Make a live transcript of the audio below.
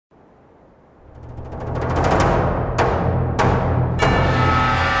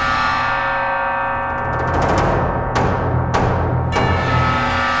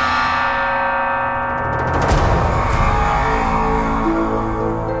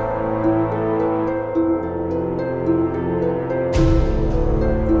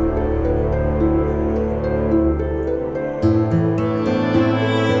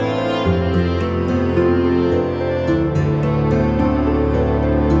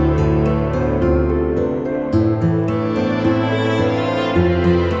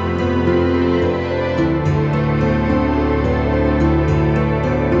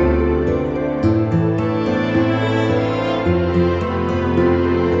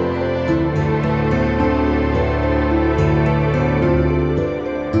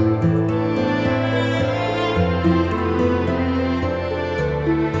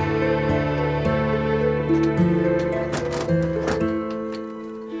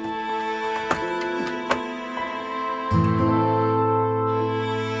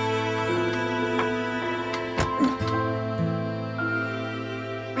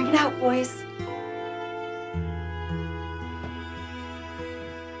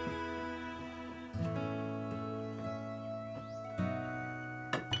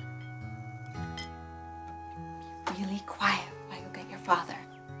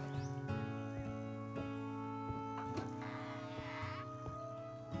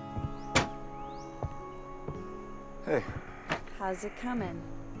Hey. How's it coming?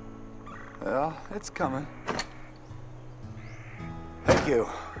 Well, it's coming. Thank you.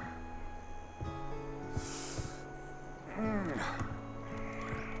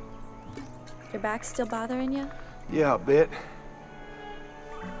 Your back still bothering you? Yeah, a bit.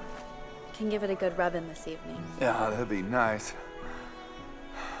 Can give it a good rubbing this evening. Yeah, that'd be nice.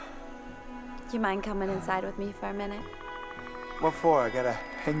 Do you mind coming inside with me for a minute? What for? I gotta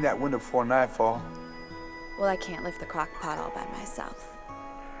hang that window before nightfall. Well, I can't lift the crock pot all by myself.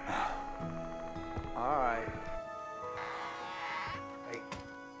 All right. Hey,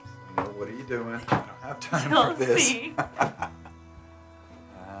 what are you doing? I don't have time for this.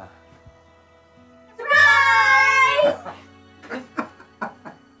 Surprise!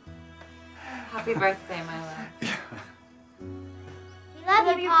 Happy birthday, my love. We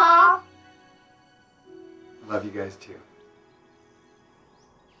love you, Paul. I love you guys too.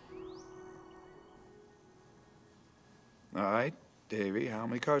 All right, Davy, how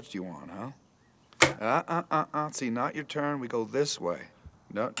many cards do you want, huh? See, not your turn. We go this way.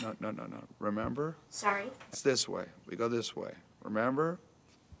 No. Remember? Sorry. It's this way. We go this way. Remember?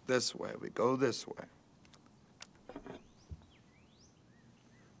 This way. We go this way.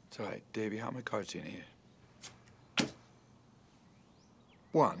 It's all right, Davy, how many cards do you need?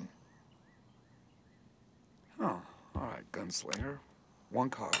 1. Oh, all right, gunslinger. 1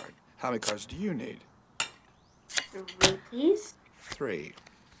 card. How many cards do you need? 3, please. 3.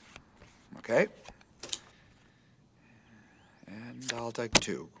 Okay. And I'll take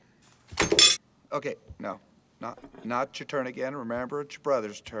 2. Okay, no, not your turn again. Remember, it's your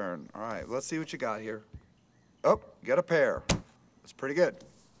brother's turn. All right, let's see what you got here. Oh, you got a pair. That's pretty good.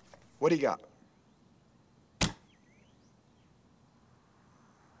 What do you got?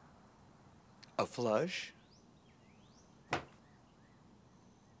 A flush.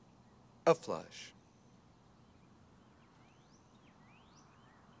 A flush.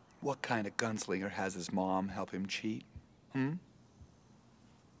 What kind of gunslinger has his mom help him cheat?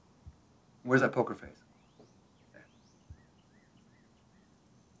 Where's that poker face?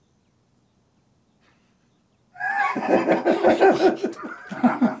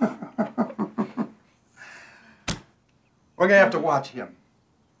 We're gonna have to watch him.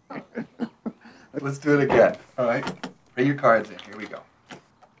 Let's do it again, all right? Bring your cards in. Here we go.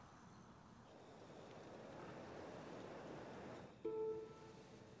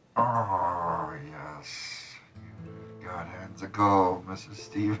 Oh, yes. God, hands a go, Mrs.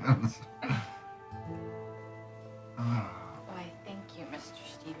 Stevens. Why, thank you, Mr.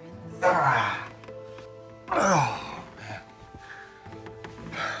 Stevens. Oh, man.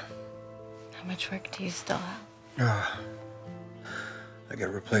 How much work do you still have? I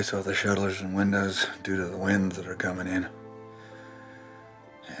gotta replace all the shutters and windows due to the winds that are coming in.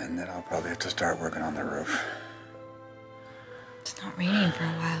 And then I'll probably have to start working on the roof. It's not raining for a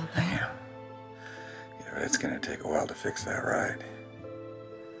while, though. Yeah, but it's gonna take a while to fix that ride.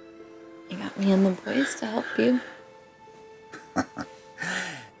 You got me and the boys to help you.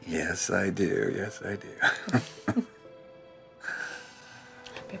 Yes, I do. Yes, I do.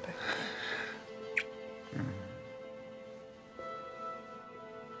 Happy birthday.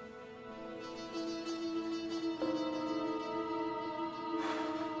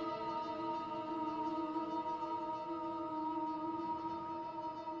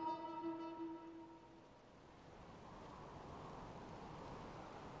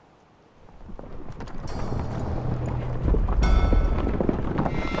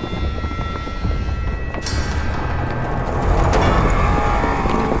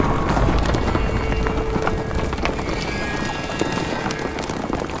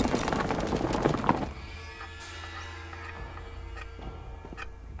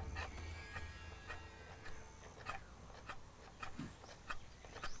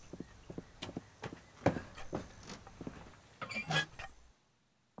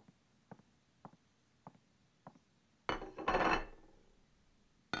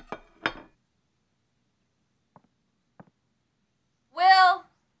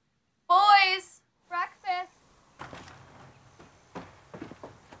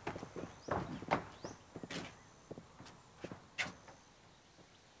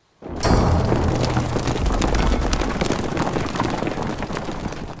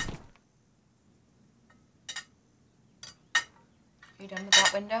 You done with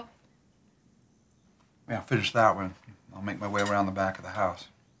that window? Yeah, I'll finish that one. I'll make my way around the back of the house.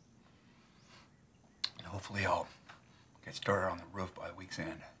 And hopefully I'll get started on the roof by the week's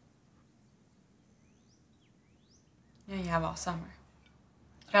end. Yeah, you have all summer.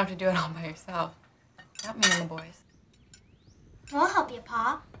 You don't have to do it all by yourself. Not me and the boys. We'll help you,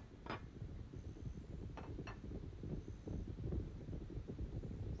 Pa.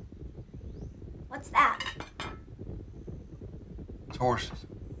 What's that? It's horses.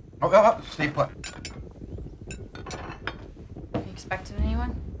 Oh, stay put. Are you expecting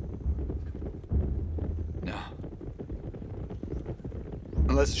anyone? No.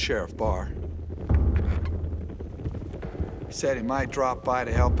 Unless the Sheriff Barr. He said he might drop by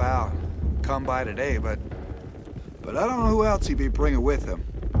to help out. Come by today, but I don't know who else he'd be bringing with him.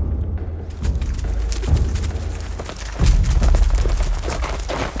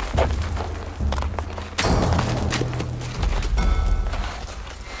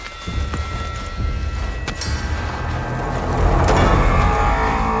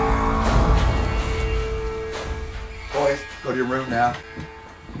 Boys, go to your room now.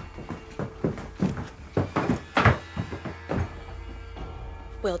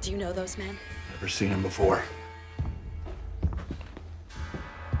 Will, do you know those men? Never seen him before.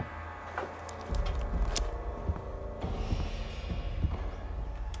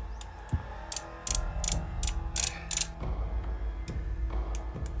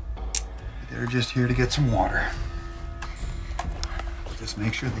 They're just here to get some water. Just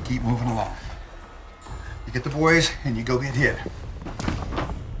make sure they keep moving along. You get the boys and you go get hit.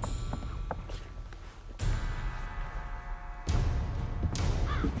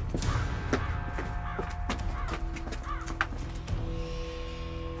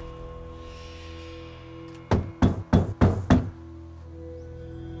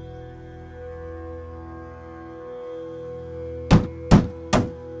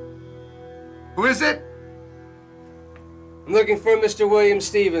 Who is it? I'm looking for Mr. William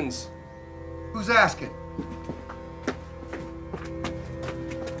Stevens. Who's asking?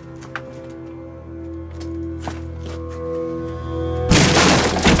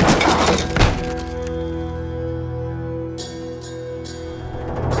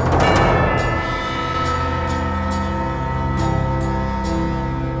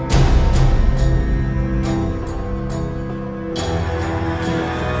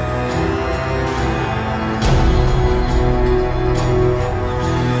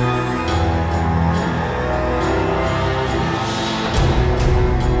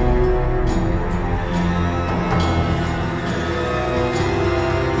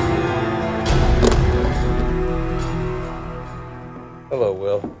 Hello,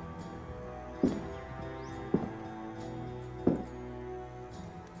 Will.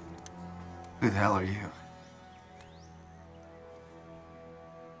 Who the hell are you?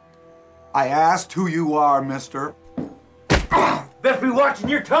 I asked who you are, mister. Best be watching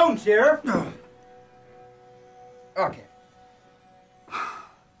your tone, Sheriff. Okay.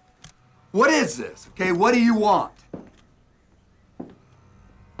 What is this? Okay, what do you want?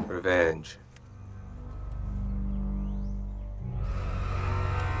 Revenge.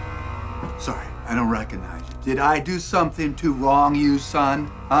 Sorry, I don't recognize you. Did I do something to wrong you, son?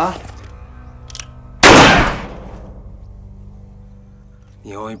 Huh?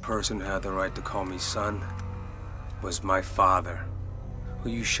 The only person who had the right to call me son was my father,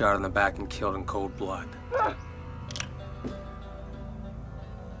 who you shot in the back and killed in cold blood. Now,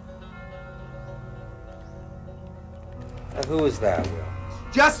 who is that, Will?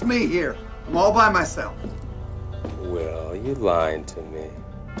 Just me here. I'm all by myself. Will, you lying to me.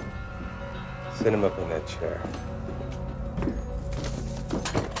 Sit him up in that chair.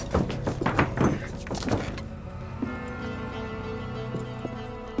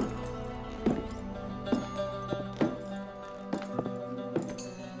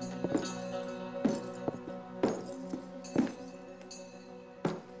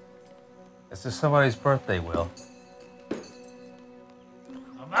 This is somebody's birthday, Will.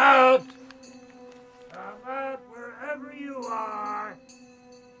 Come out! Come out wherever you are!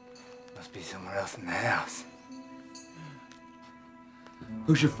 Must be somewhere else in the house.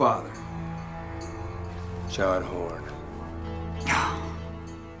 Who's your father? John Horn.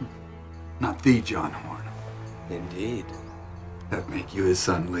 Not the John Horn. Indeed. That make you his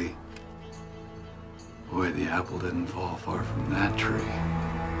son, Lee. Boy, the apple didn't fall far from that tree.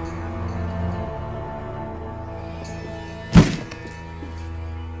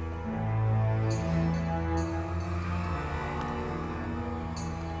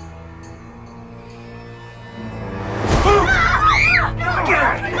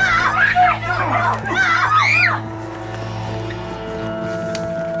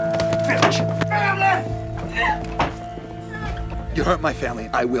 You hurt my family,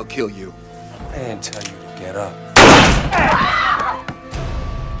 I will kill you. I didn't tell you to get up.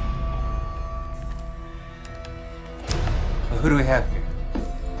 Well, who do we have here?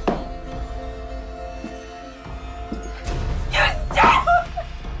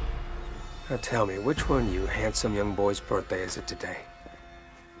 Now tell me, which one of you handsome young boys' birthday is it today?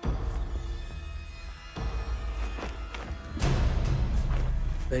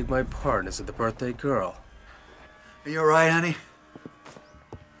 Beg my pardon, is it the birthday girl? Are you all right, honey?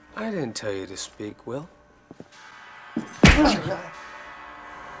 I didn't tell you to speak, Will.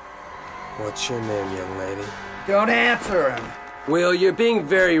 What's your name, young lady? Don't answer him. Will, you're being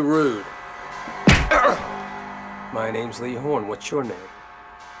very rude. My name's Lee Horn. What's your name?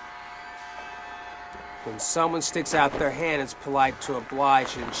 When someone sticks out their hand, it's polite to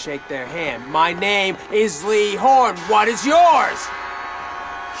oblige and shake their hand. My name is Lee Horn. What is yours?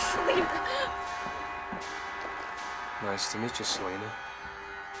 Sleep. Nice to meet you, Selena.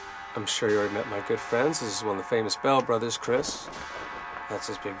 I'm sure you already met my good friends. This is one of the famous Bell brothers, Chris. That's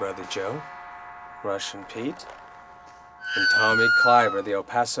his big brother, Joe. Russian Pete. And Tommy Kleiber, the El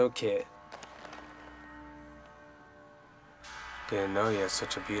Paso Kid. Didn't know you had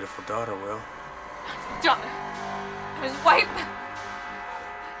such a beautiful daughter, Will. John, his wife.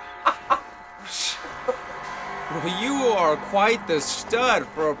 Well, you are quite the stud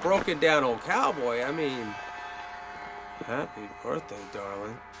for a broken-down old cowboy. I mean, happy birthday,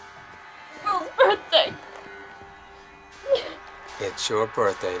 darling. Will's birthday. It's your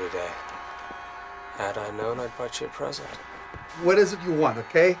birthday today. Had I known, I'd bought you a present. What is it you want,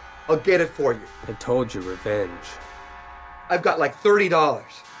 okay? I'll get it for you. I told you, revenge. I've got like $30, all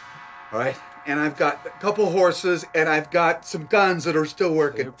right? And I've got a couple horses, and I've got some guns that are still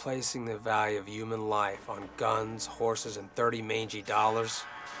working. You're placing the value of human life on guns, horses, and 30 mangy dollars?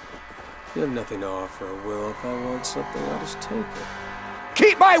 You have nothing to offer, Will. If I want something, I'll just take it.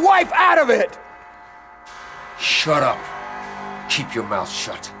 Keep my wife out of it! Shut up. Keep your mouth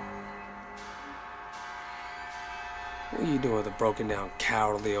shut. What are you doing with a broken-down,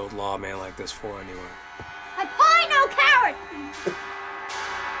 cowardly old lawman like this for, anyway? I find no coward!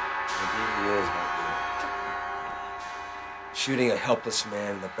 He is, my dear. Shooting a helpless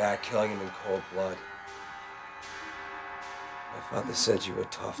man in the back, killing him in cold blood. My father said you were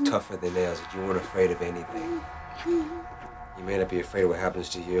tough, tougher than nails, that you weren't afraid of anything. You may not be afraid of what happens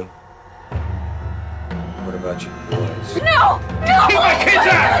to you. What about your boys? No! No! Keep my kids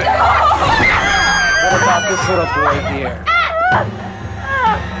out of it! What about this little boy here?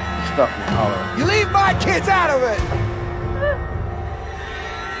 Stuck in collar. You leave my kids out of it!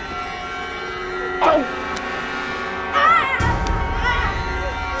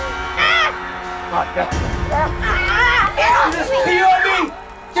 Did you just pee on me?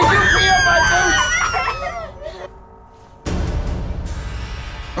 Did you pee on my boots?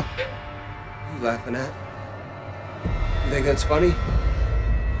 You laughing at? You think that's funny?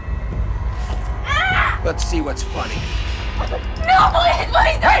 Let's see what's funny. No, please,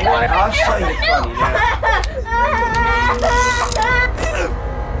 please, don't do it. I'll show you funny now.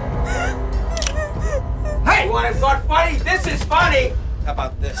 Hey, you want it not funny? This is funny. How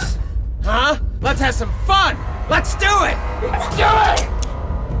about this? Huh? Let's have some fun! Let's do it! Let's do it!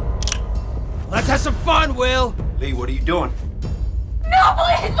 Let's have some fun, Will! Lee, what are you doing? No,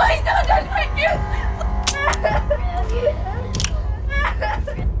 please, please, don't touch my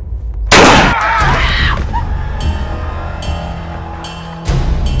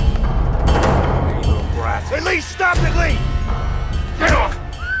Hey, Lee, stop it, Lee! Get off!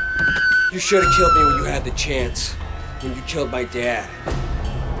 You should have killed me when you had the chance. When you killed my dad.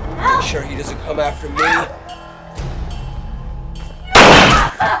 Make sure he doesn't come after me. Ben!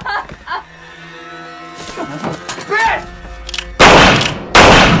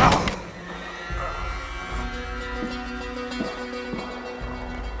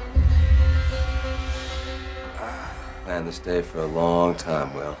 Planned this day for a long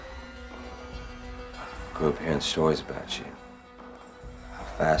time, Will. Grew up hearing stories about you. How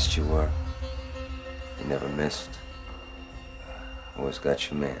fast you were. You never missed. Always got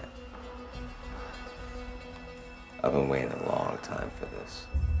your man. I've been waiting a long time for this.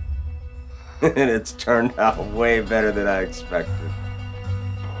 And it's turned out way better than I expected.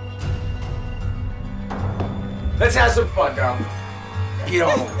 Let's have some fun, girl. Get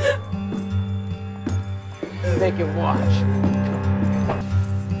on. Make it watch.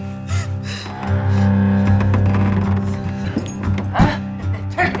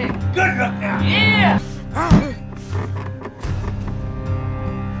 Good enough now! Yeah!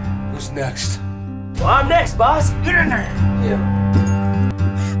 Who's next? Well, I'm next, boss. Get in there! Yeah.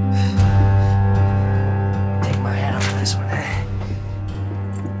 Take my hand off this one, eh?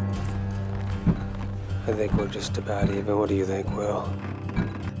 I think we're just about even. What do you think, Will?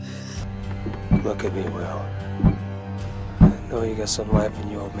 Look at me, Will. I know you got some life in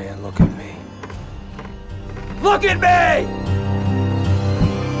you, old man. Look at me. Look at me!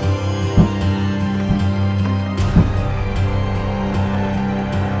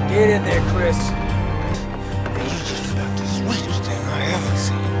 Get in there, Chris. You just about the sweetest thing I ever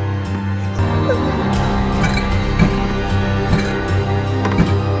seen.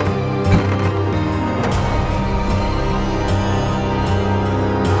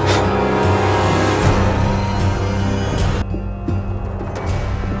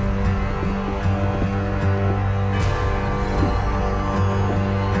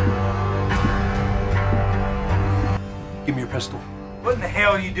 pistol. What in the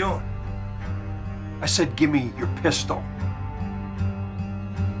hell are you doing? I said, give me your pistol.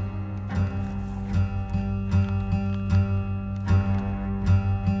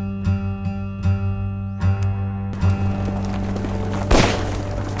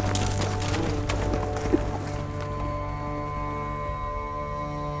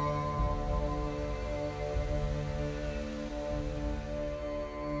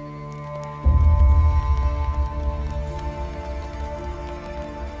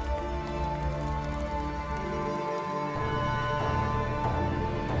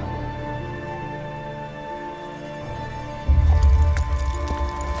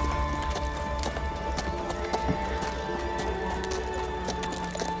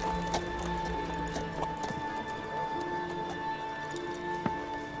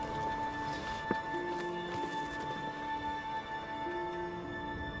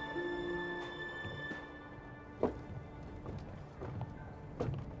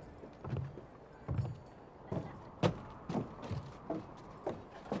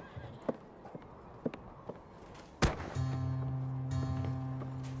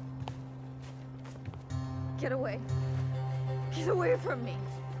 Get away. Get away from me.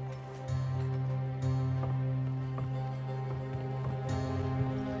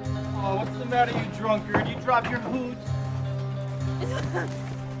 Oh, what's the matter, you drunkard? You dropped your hoots?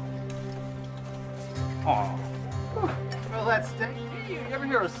 Oh. Well, that stinks. You ever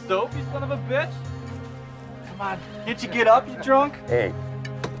hear of soap, you son of a bitch? Come on, can't you get up, you drunk? Hey.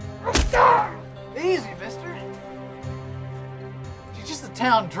 Easy, mister. She's just a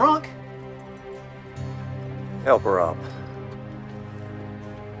town drunk. Help her up.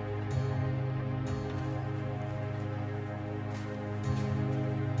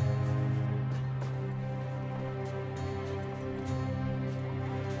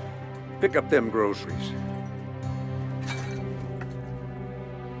 Pick up them groceries.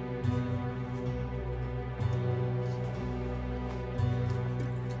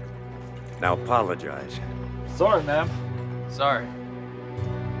 Now apologize. Sorry, ma'am. Sorry.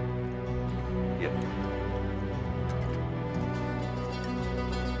 Yep.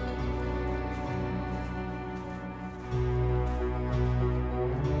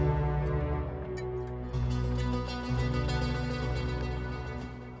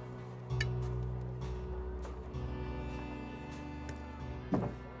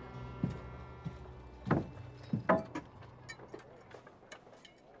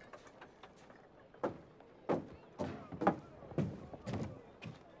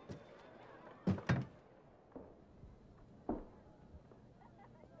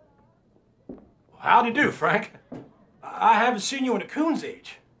 Howdy do, Frank. I haven't seen you in a coon's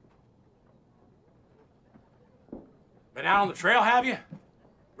age. Been out on the trail, have you?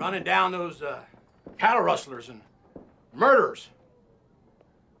 Running down those cattle rustlers and murderers.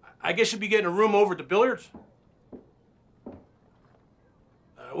 I guess you'll be getting a room over at the billiards.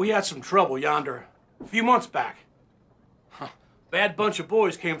 We had some trouble yonder a few months back. Bad bunch of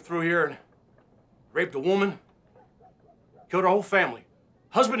boys came through here and raped a woman, killed her whole family.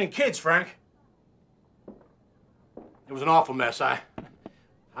 Husband and kids, Frank. It was an awful mess. I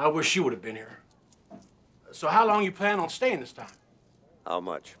wish you would have been here. So how long you plan on staying this time? How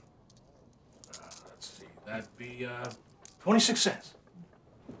much? Let's see, that'd be 26 cents.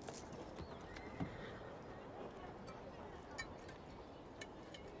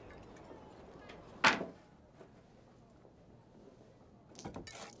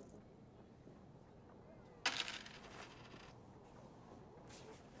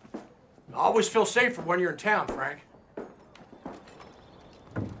 I always feel safer when you're in town, Frank.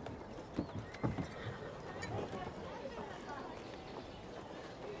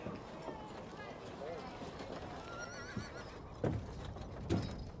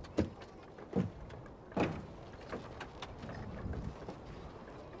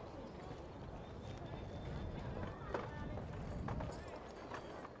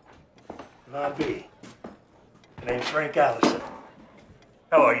 Not B. My name's Frank Allison.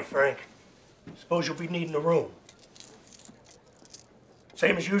 How are you, Frank? Suppose you'll be needing a room.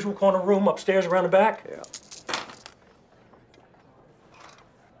 Same as usual, corner room upstairs around the back? Yeah.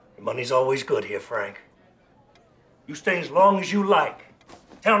 Your money's always good here, Frank. You stay as long as you like.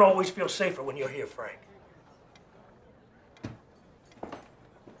 Town always feels safer when you're here, Frank.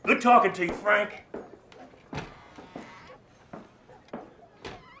 Good talking to you, Frank.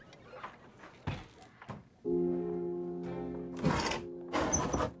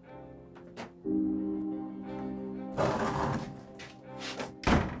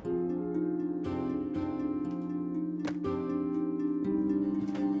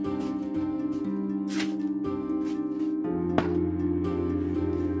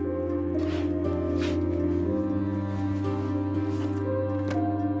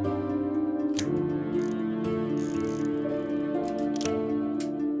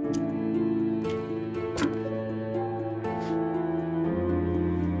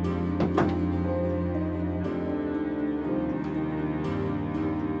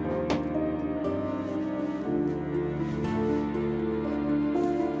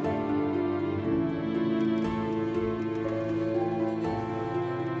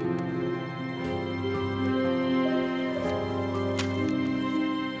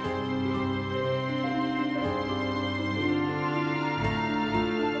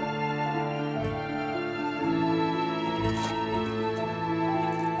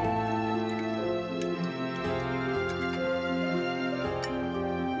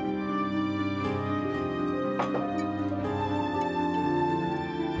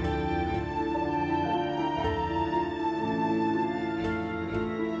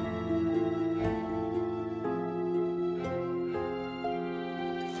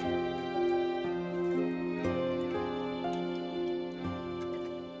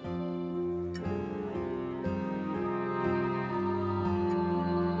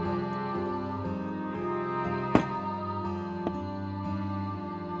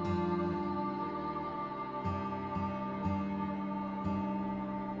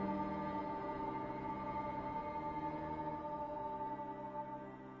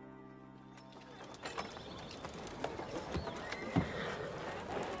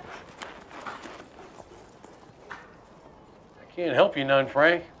 Can't help you none,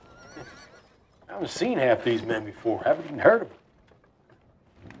 Frank. I haven't seen half these men before. Haven't even heard of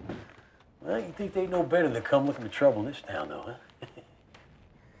them. Well, you think they know better than to come looking for trouble in this town, though,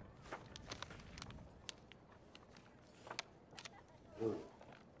 huh?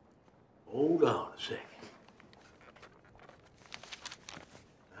 Hold on a second.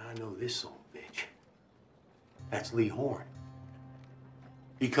 I know this son of a bitch. That's Lee Horn.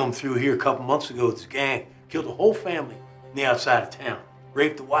 He come through here a couple months ago with his gang, killed the whole family on the outside of town,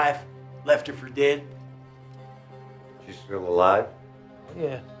 raped the wife, left her for dead. She's still alive?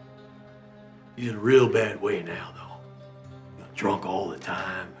 Yeah. He's in a real bad way now, though. You know, drunk all the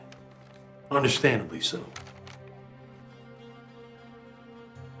time. Understandably so.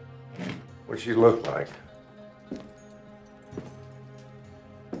 What'd she look like?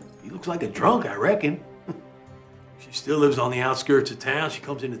 He looks like a drunk, I reckon. She still lives on the outskirts of town. She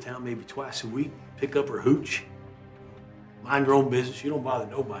comes into town maybe twice a week, pick up her hooch. Mind her own business. She don't bother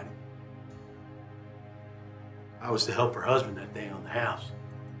nobody. I was to help her husband that day on the house.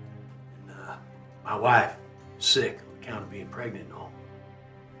 And my wife was sick on account of being pregnant and all.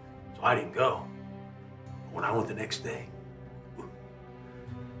 So I didn't go. But when I went the next day,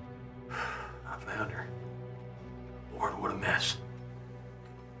 I found her. Lord, what a mess.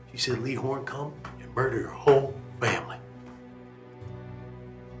 She said Lee Horn come and murdered her whole family.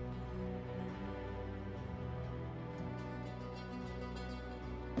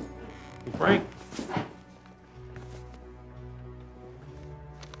 Hey, Frank,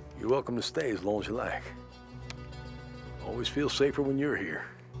 you're welcome to stay as long as you like. Always feel safer when you're here.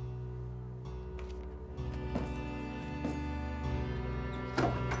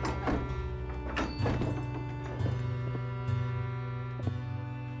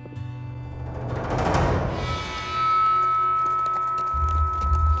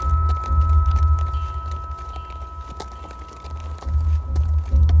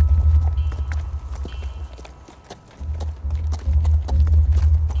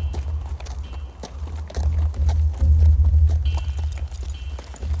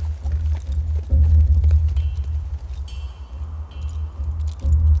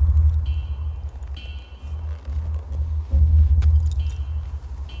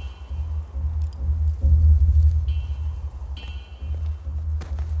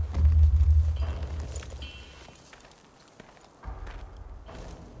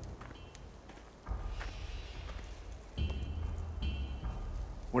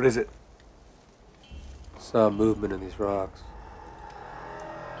 What is it? Saw movement in these rocks.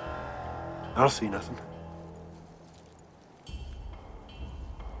 I don't see nothing.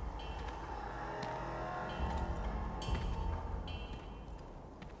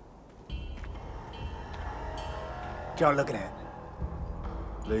 What y'all looking at?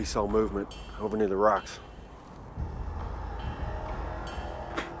 Lee saw movement over near the rocks.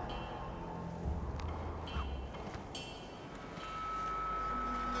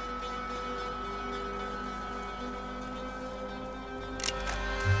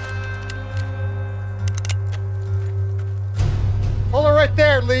 Hold her right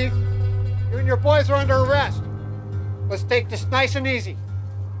there, Lee. You and your boys are under arrest. Let's take this nice and easy.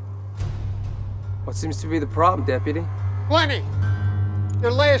 What seems to be the problem, Deputy? Plenty. Their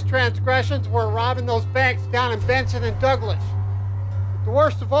latest transgressions were robbing those banks down in Benson and Douglas. But the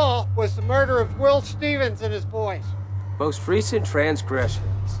worst of all was the murder of Will Stevens and his boys. Most recent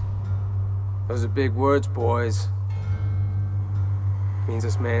transgressions. Those are big words, boys. Means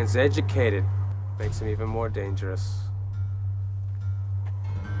this man's educated. Makes him even more dangerous.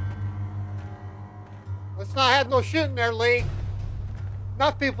 Let's not have no shooting there, Lee.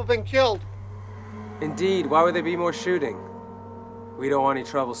 Enough people have been killed. Indeed, why would there be more shooting? We don't want any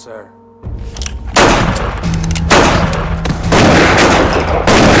trouble, sir.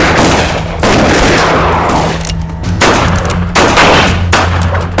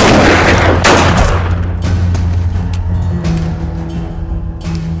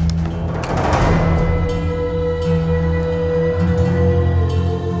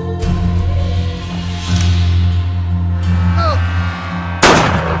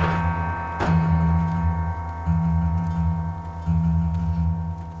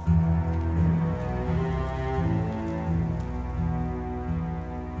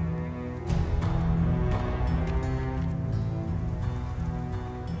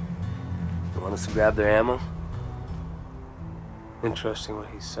 Want us to grab their ammo? Interesting what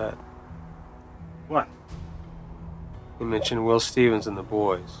he said. What? He mentioned Will Stevens and the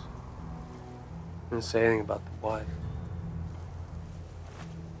boys. Didn't say anything about the wife.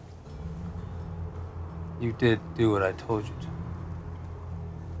 You did do what I told you to.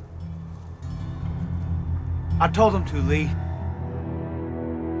 I told him to, Lee.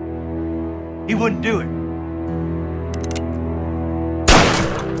 He wouldn't do it.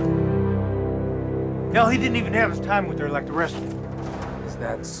 Hell, he didn't even have his time with her like the rest of them. Is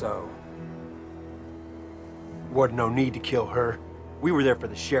that so? Wasn't no need to kill her. We were there for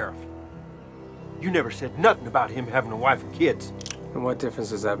the sheriff. You never said nothing about him having a wife and kids. And what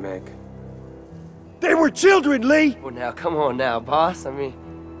difference does that make? They were children, Lee! Well, now, come on now, boss. I mean,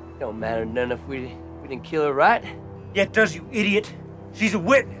 it don't matter none if we didn't kill her, right? Yeah, it does, you idiot. She's a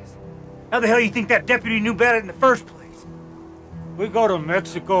witness. How the hell you think that deputy knew about it in the first place? We go to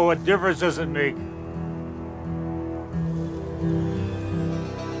Mexico, what difference does it make?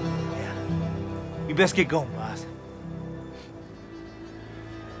 Yeah. You best get going, boss.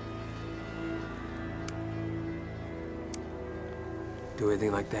 Do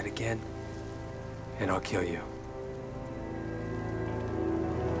anything like that again, and I'll kill you.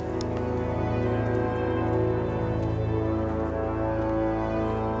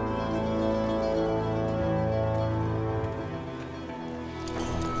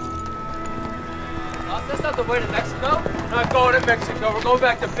 Boss, that's not the way to Mexico. We're not going to Mexico. We're going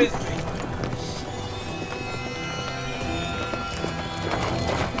back to Bisbee.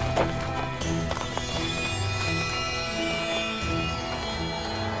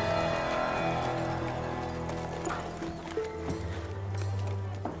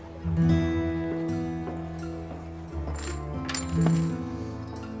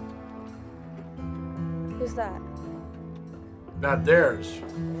 Who's that? That there's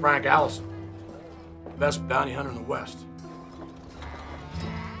Frank Allison, best bounty hunter in the West.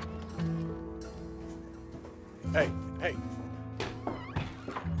 Hey, hey.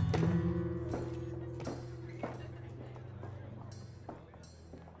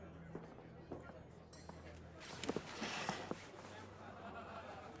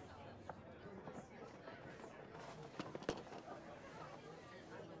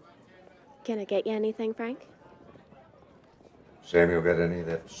 Can I get you anything, Frank? Samuel got any of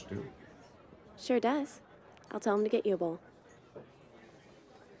that stew? Sure does. I'll tell him to get you a bowl.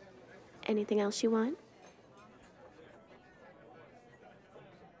 Anything else you want?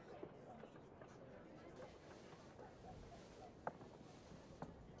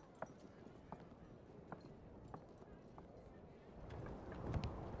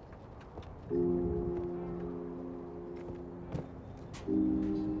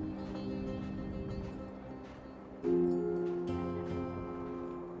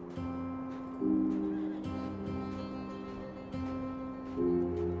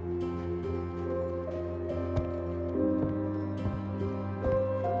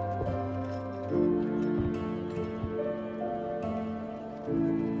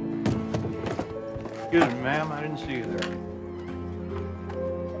 Excuse me, ma'am. I didn't see you there.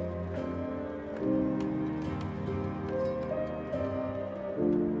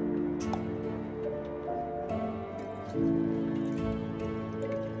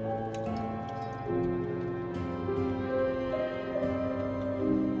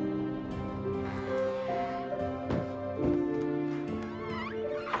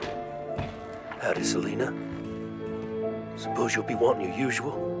 Howdy, Selena. Suppose you'll be wanting your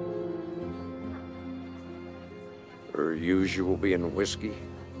usual? Her usual being whiskey?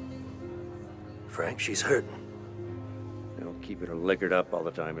 Frank, she's hurting. You know, keeping her liquored up all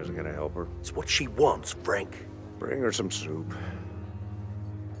the time isn't gonna help her. It's what she wants, Frank. Bring her some soup.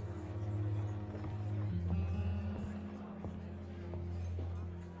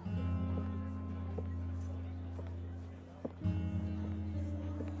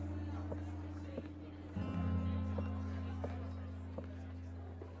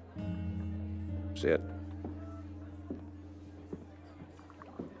 Sit.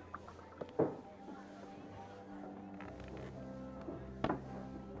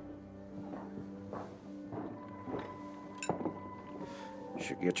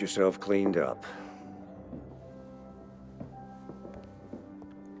 Should get yourself cleaned up.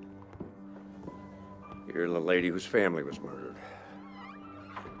 You're the lady whose family was murdered.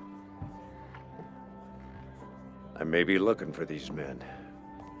 I may be looking for these men.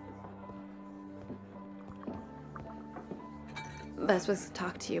 That's what to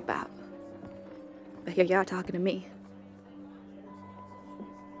talk to you about. But here you are talking to me.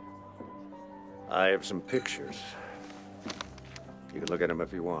 I have some pictures. You can look at them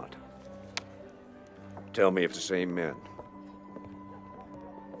if you want. Tell me if it's the same men.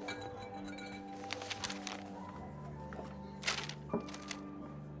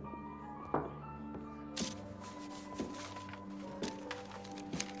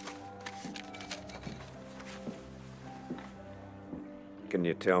 Can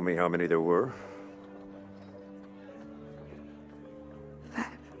you tell me how many there were? 5.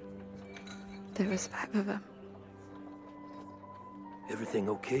 There was 5 of them. Everything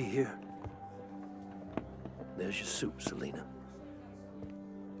okay here? There's your soup, Selena.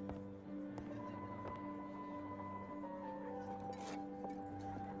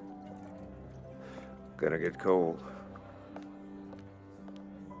 Gonna get cold.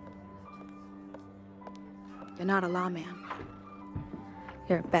 You're not a lawman.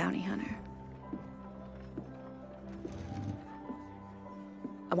 You're a bounty hunter.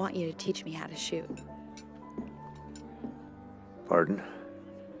 I want you to teach me how to shoot. Pardon?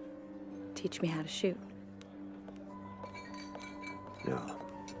 Teach me how to shoot. No.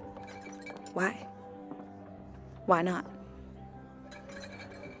 Why? Why not?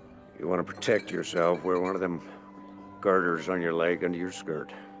 You want to protect yourself, wear one of them garters on your leg under your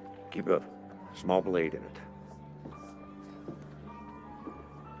skirt. Keep a small blade in it.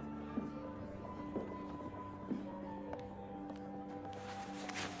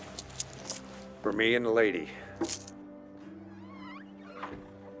 For me and the lady.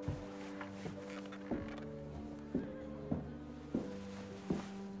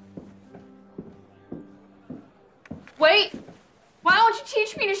 Wait! Why won't you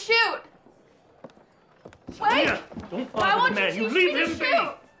teach me to shoot? Wait! Don't Why bother won't the man. you You teach leave me to him be.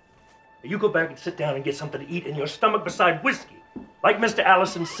 shoot? You go back and sit down and get something to eat in your stomach beside whiskey, like Mr.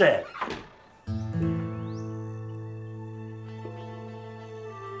 Allison said.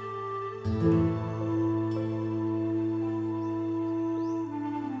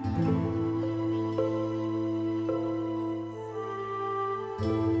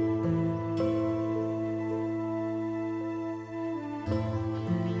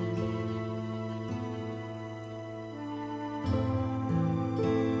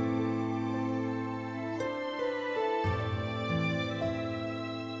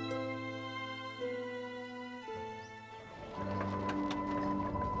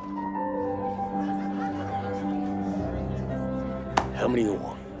 How many you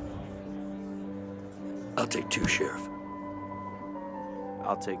want? I'll take 2, Sheriff.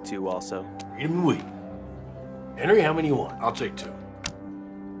 I'll take 2 also. Read 'em and wait. Henry, how many you want? I'll take 2.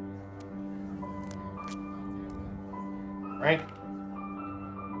 Frank?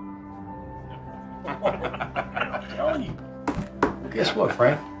 I'm telling you. Guess what,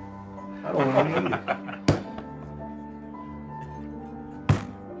 Frank? I don't want any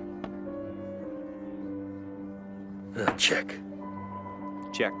either. Check.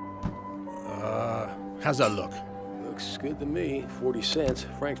 Check. How's that look? Looks good to me. 40 cents.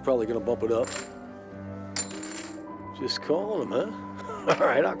 Frank's probably gonna bump it up. Just calling him, huh? All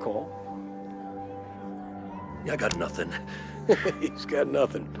right, I'll call. I got nothing. He's got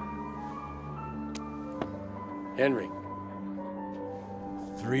nothing. Henry.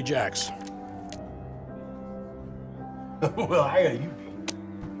 3 jacks. Well, I got you.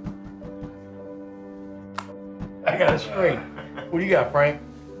 I got it straight. What do you got, Frank?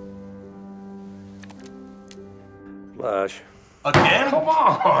 Flush. Again? Come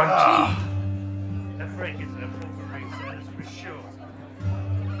on, gee. That Frank is a poker race, that is for sure.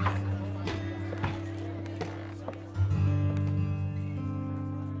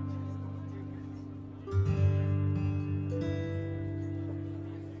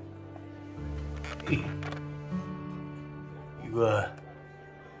 Hey.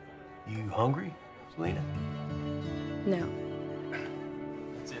 You hungry, Selena? No.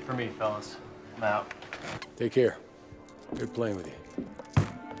 That's it for me, fellas. I'm out. Take care. Good playing with you.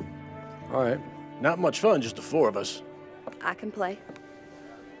 All right. Not much fun, just the 4 of us. I can play.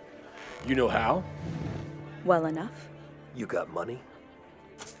 You know how? Well enough. You got money?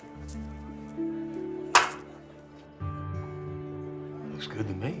 Looks good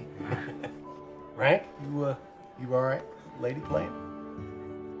to me. Frank, you all right? Lady playing?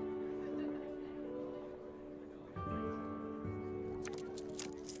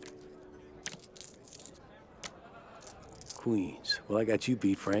 Queens. Well, I got you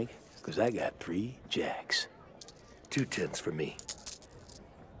beat, Frank, because I got 3 jacks. 2 10s for me.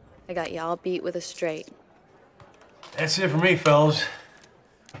 I got y'all beat with a straight. That's it for me, fellas.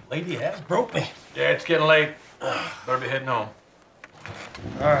 Lady has broke me. Yeah, it's getting late. Better be heading home.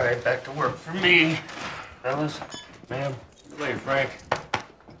 All right, back to work for me. Fellas, ma'am, see you later, Frank.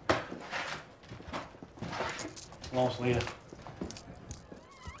 Come on, Selena.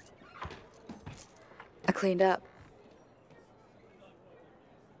 I cleaned up.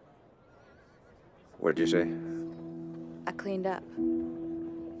 What'd you say? I cleaned up.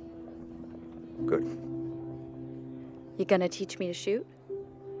 Good. You gonna teach me to shoot?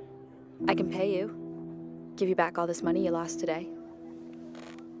 I can pay you. Give you back all this money you lost today.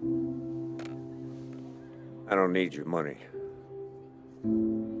 I don't need your money.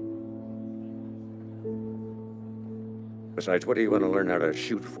 Besides, what do you want to learn how to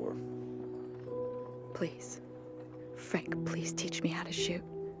shoot for? Please. Frank, please teach me how to shoot.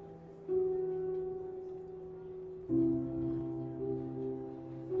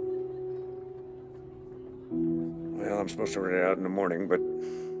 Well, I'm supposed to ride out in the morning, but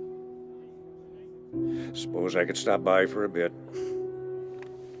suppose I could stop by for a bit.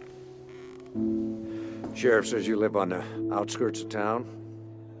 Sheriff says you live on the outskirts of town?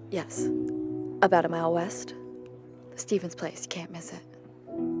 Yes. About a mile west. The Stevens place. You can't miss it.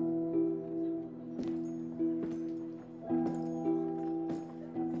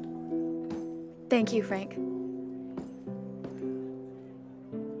 Thank you, Frank.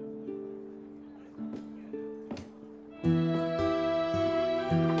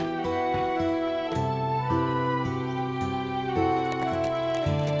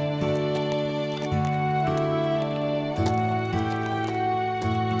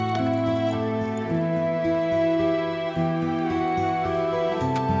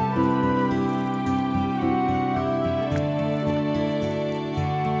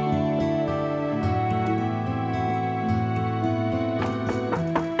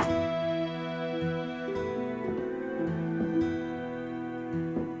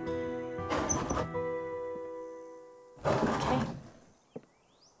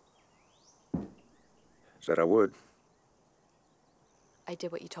 Said I would. I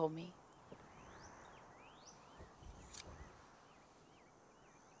did what you told me.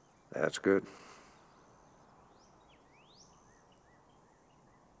 That's good.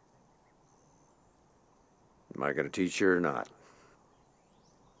 Am I going to teach you or not?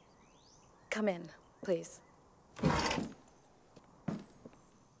 Come in, please.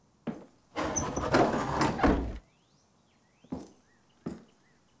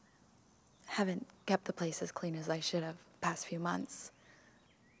 Haven't kept the place as clean as I should have the past few months.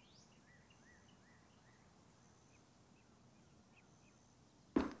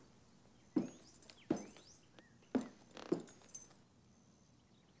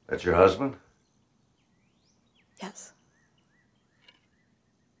 That's your husband? Yes.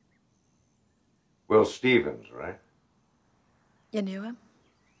 Will Stevens, right? You knew him?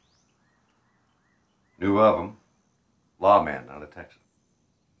 Knew of him. Lawman out of Texas.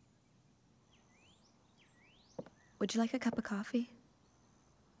 Would you like a cup of coffee?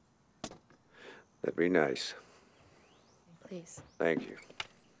 That'd be nice. Please. Thank you.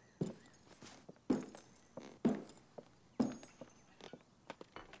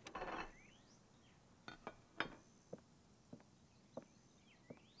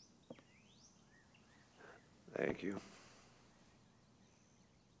 Thank you.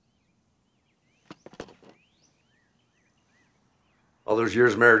 All those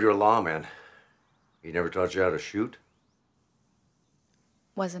years married to a lawman. He never taught you how to shoot?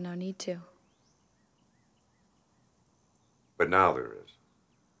 Wasn't no need to. But now there is.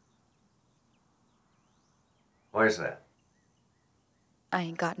 Why is that? I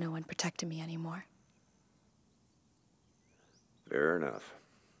ain't got no one protecting me anymore. Fair enough.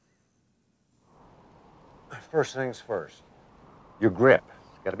 First things first. Your grip.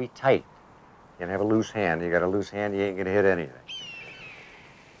 It's got to be tight. You can't have a loose hand. You got a loose hand, you ain't gonna hit anything.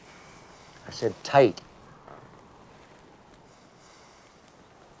 I said tight.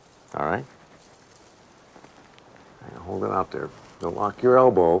 All right? Now hold it out there. Don't lock your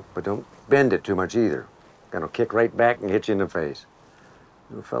elbow, but don't bend it too much either. Gonna kick right back and hit you in the face.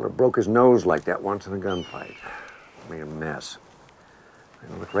 A fella broke his nose like that once in a gunfight. Made a mess.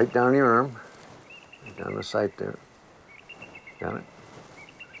 Now look right down your arm. Right down the sight there. Got it?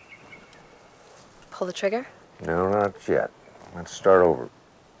 Pull the trigger? No, not yet. Let's start over.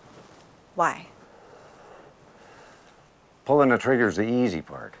 Why? Pulling the trigger's the easy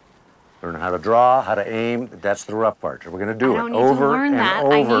part. Learn how to draw, how to aim, that's the rough part. So we're gonna do I don't it need over to learn and that.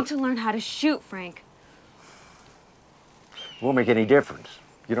 over. I need to learn how to shoot, Frank. It won't make any difference.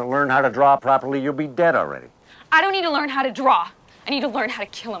 You don't learn how to draw properly, you'll be dead already. I don't need to learn how to draw. I need to learn how to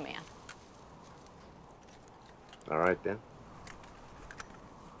kill a man. All right, then.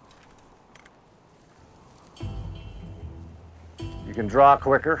 You can draw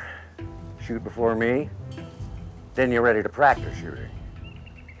quicker, shoot before me, then you're ready to practice shooting.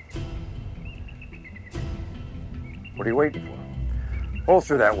 What are you waiting for?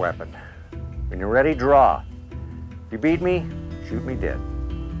 Holster that weapon. When you're ready, draw. If you beat me, shoot me dead.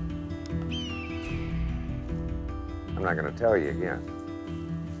 I'm not going to tell you again.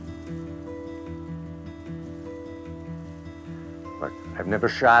 Look, I've never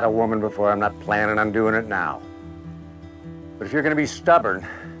shot a woman before. I'm not planning on doing it now. But if you're going to be stubborn,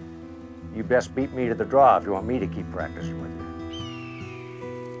 you best beat me to the draw if you want me to keep practicing with you.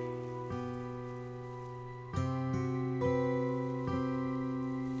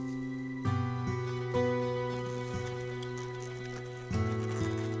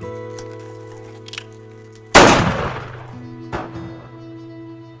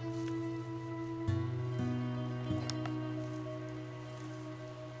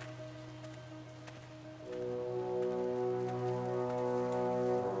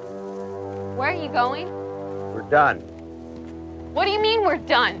 Why are you going? We're done. What do you mean we're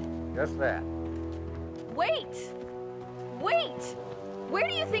done? Just that. Wait! Wait! Where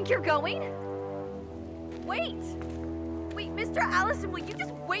do you think you're going? Wait! Wait, Mr. Allison, will you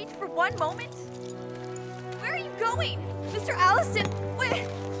just wait for one moment? Where are you going? Mr. Allison, wait!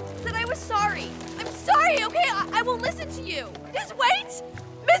 Said I was sorry. I'm sorry, okay? I will listen to you. Just wait!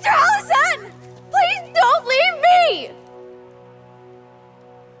 Mr. Allison! Please don't leave me!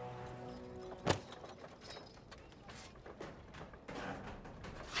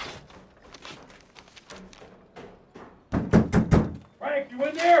 Frank, you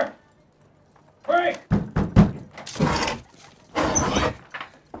in there? Frank!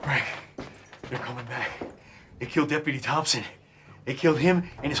 Frank, they're coming back. They killed Deputy Thompson. They killed him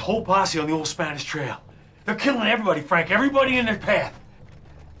and his whole posse on the old Spanish Trail. They're killing everybody, Frank. Everybody in their path.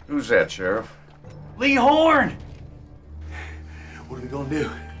 Who's that, Sheriff? Lee Horn! What are we gonna do?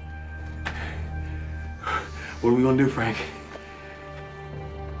 What are we gonna do, Frank?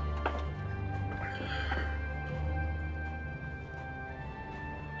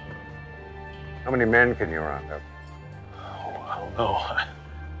 How many men can you round up? Oh, I don't know.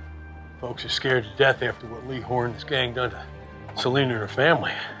 Folks are scared to death after what Lee Horn and his gang done to Selena and her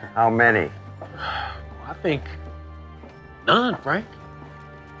family. How many? I think none, Frank.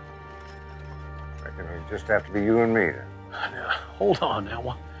 Reckon it'll just have to be you and me then. Now, hold on now.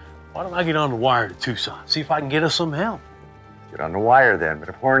 Why don't I get on the wire to Tucson? See if I can get us some help. Get on the wire then, but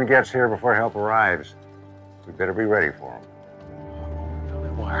if Horn gets here before help arrives, we better be ready for him. On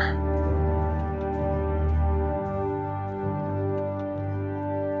that wire.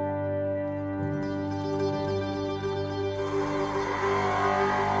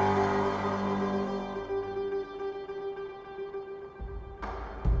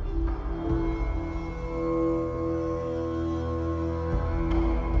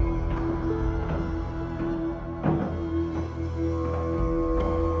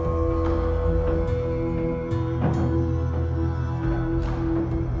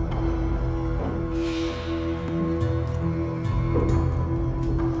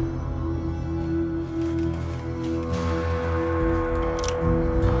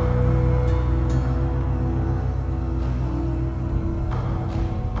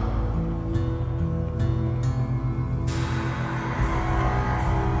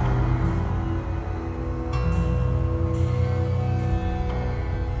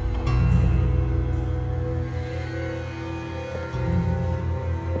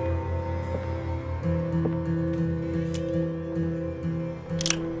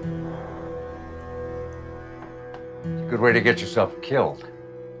 Good way to get yourself killed.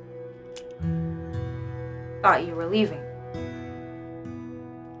 Thought you were leaving.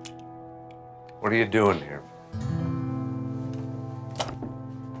 What are you doing here?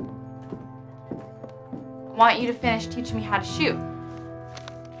 I want you to finish teaching me how to shoot.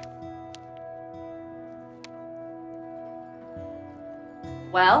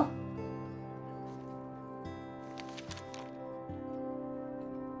 Well?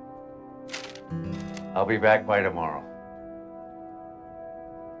 I'll be back by tomorrow.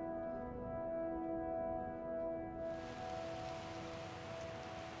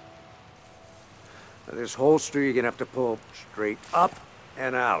 Now, this holster you're gonna have to pull straight up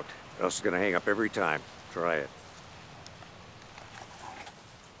and out, or else it's gonna hang up every time. Try it.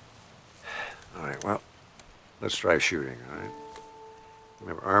 All right, well, let's try shooting, all right?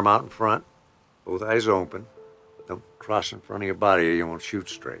 Remember, arm out in front, both eyes open, but don't cross in front of your body or you won't shoot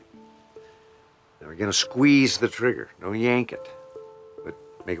straight. Now we're gonna squeeze the trigger, don't yank it, but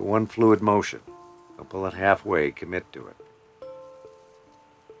make it one fluid motion. Don't pull it halfway, commit to it.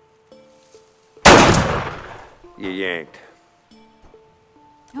 You yanked.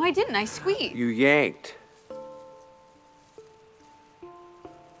 No, I didn't. I squeezed. You yanked.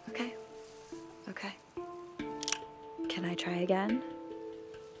 Okay. Okay. Can I try again?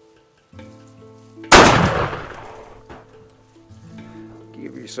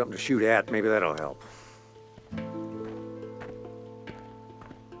 Give you something to shoot at, maybe that'll help.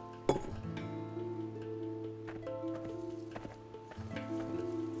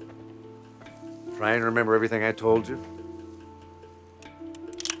 Try and remember everything I told you.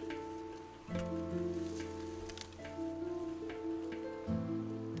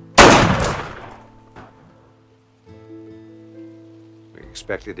 We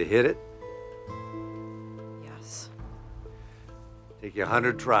expected to hit it? Yes. Take you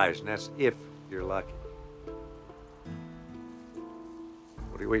 100 tries, and that's if you're lucky.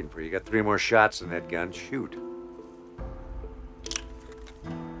 What are you waiting for? You got 3 more shots in that gun. Shoot.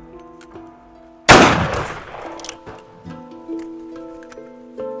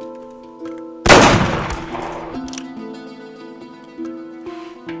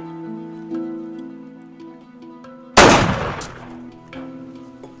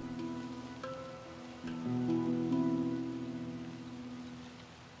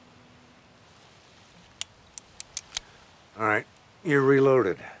 You're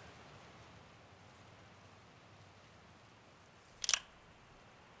reloaded.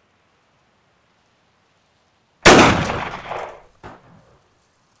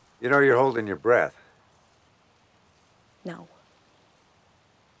 You know you're holding your breath. No.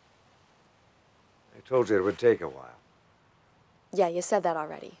 I told you it would take a while. Yeah, you said that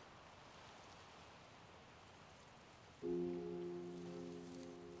already.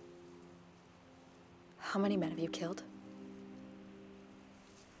 How many men have you killed?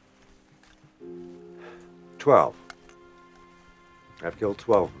 12. I've killed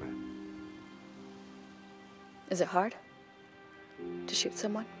 12 men. Is it hard to shoot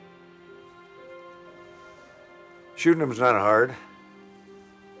someone? Shooting him is not hard.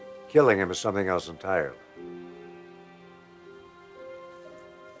 Killing him is something else entirely.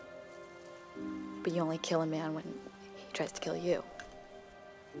 But you only kill a man when he tries to kill you.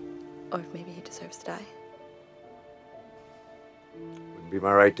 Or if maybe he deserves to die. Wouldn't be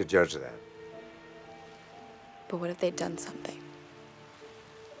my right to judge that. But what if they'd done something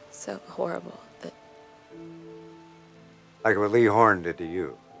so horrible that... Like what Lee Horn did to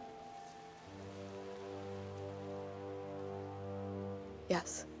you.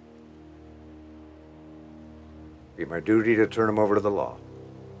 Yes. Be my duty to turn him over to the law.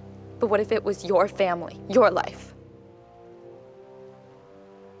 But what if it was your family, your life?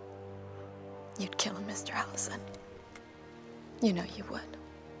 You'd kill him, Mr. Allison. You know you would.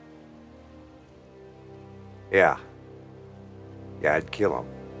 Yeah. Yeah, I'd kill him.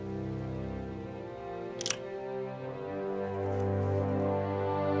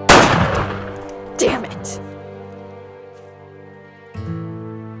 Damn it!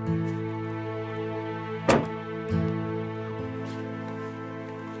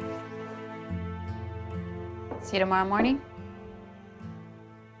 See you tomorrow morning?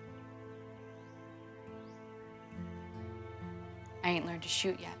 I ain't learned to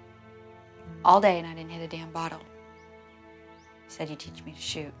shoot yet. All day and I didn't hit a damn bottle. You said you'd teach me to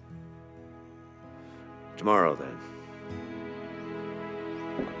shoot. Tomorrow, then.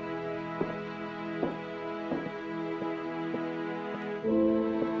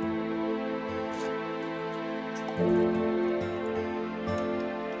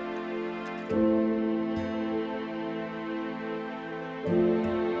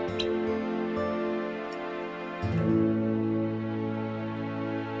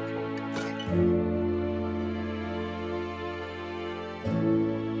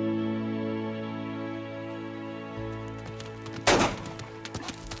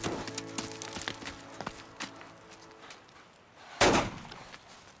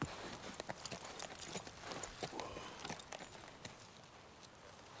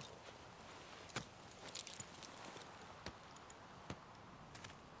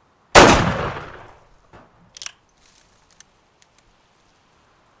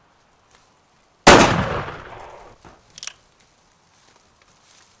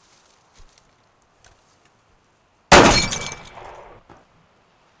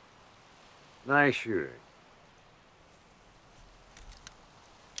 Nice shooting.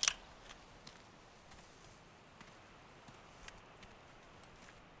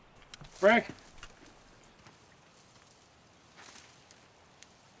 Frank?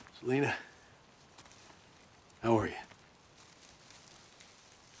 Selena? How are you?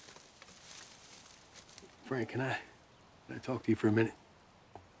 Frank, can I talk to you for a minute?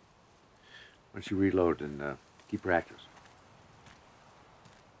 Why don't you reload and keep practice?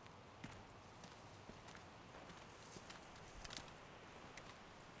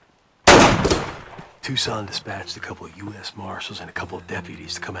 Tucson dispatched a couple of U.S. Marshals and a couple of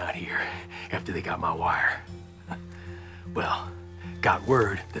deputies to come out here after they got my wire. Well, got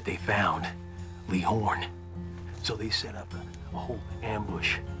word that they found Lee Horn. So they set up a whole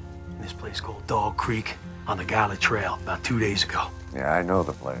ambush in this place called Dog Creek on the Gala Trail about 2 days ago. Yeah, I know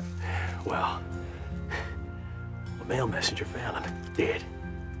the place. Well, a mail messenger found him dead.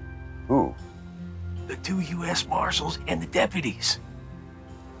 Who? The 2 U.S. Marshals and the deputies.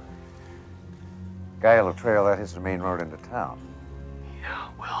 Gala Trail, that hits the main road into town. Yeah,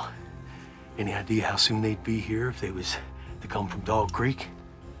 well, any idea how soon they'd be here if they was to come from Dog Creek?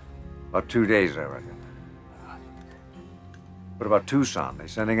 About 2 days, I reckon. What about Tucson? They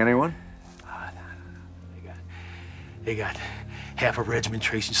sending anyone? They got half a regiment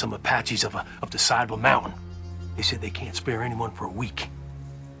tracing some Apaches up the side of a mountain. They said they can't spare anyone for a week.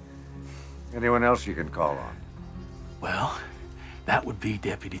 Anyone else you can call on? Well, that would be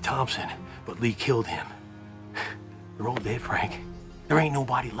Deputy Thompson, but Lee killed him. They're all dead, Frank. There ain't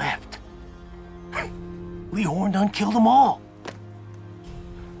nobody left. Lee Horn done killed them all.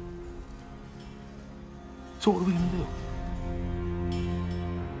 So what are we gonna do?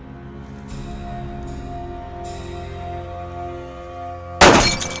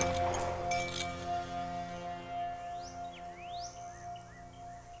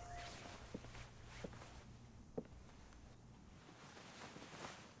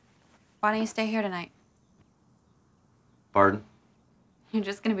 Why don't you stay here tonight? Pardon? You're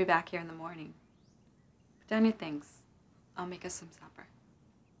just gonna be back here in the morning. Put down your things. I'll make us some supper.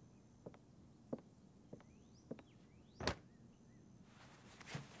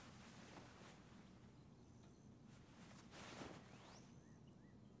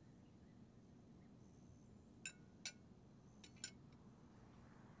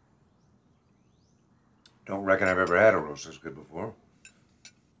 Don't reckon I've ever had a roast this good before.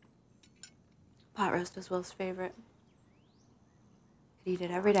 Pot roast was Will's favorite. He'd eat it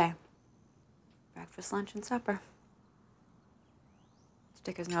every day. Breakfast, lunch, and supper.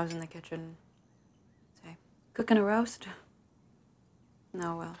 Stick his nose in the kitchen. Say, cooking a roast?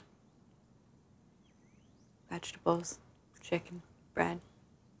 No, Will. Vegetables, chicken, bread.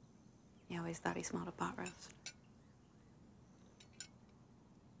 He always thought he smelled a pot roast.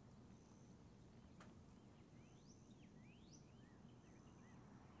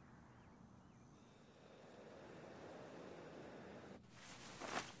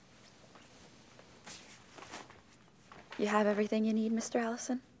 You have everything you need, Mr.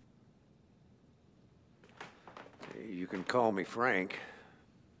 Allison? You can call me Frank.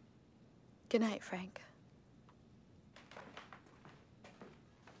 Good night, Frank.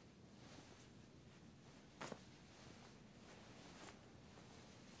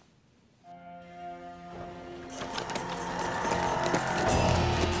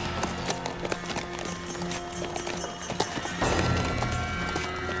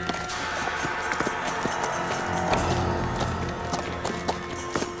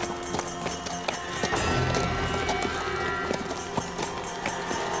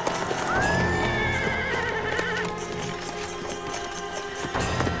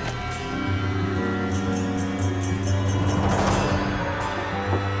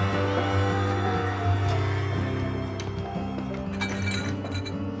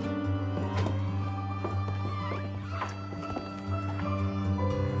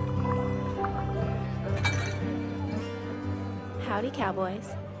 Howdy,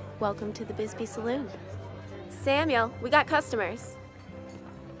 cowboys. Welcome to the Bisbee Saloon. Samuel, we got customers.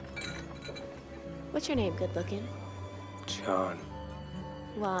 What's your name, good looking? John.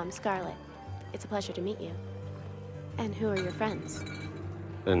 Well, I'm Scarlett. It's a pleasure to meet you. And who are your friends?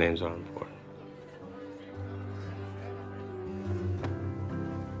 The names aren't important.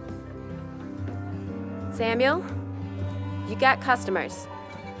 Samuel, you got customers.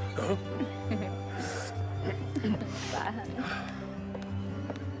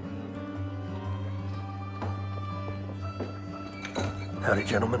 Howdy,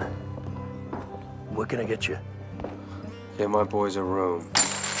 gentlemen. What can I get you? Get my boys a room.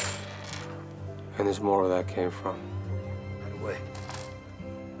 And there's more where that came from. Right away.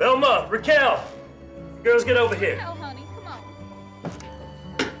 Velma, Raquel, girls, get over here. No, honey, come on.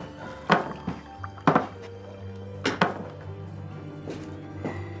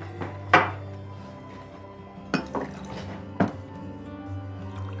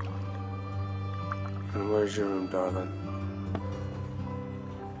 And where's your room, darling?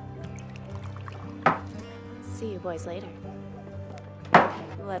 See you boys later.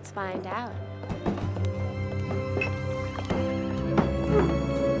 Let's find out.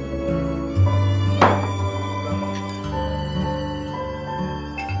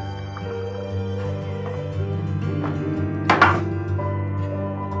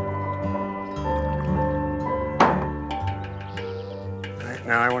 Right,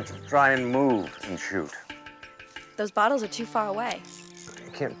 now I want you to try and move and shoot. Those bottles are too far away.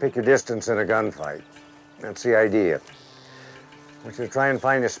 You can't pick your distance in a gunfight. That's the idea. I want you to try and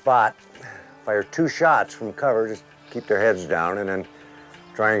find a spot, fire 2 shots from cover, just keep their heads down, and then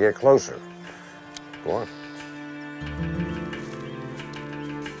try and get closer. Go on.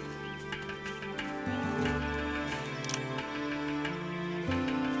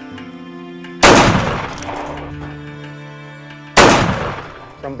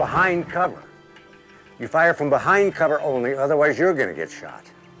 From behind cover. You fire from behind cover only, otherwise you're gonna get shot.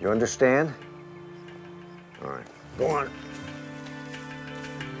 You understand? All right, go on.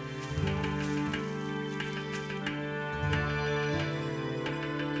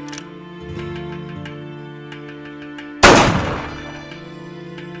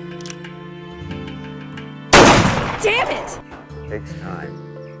 Damn it! Takes time.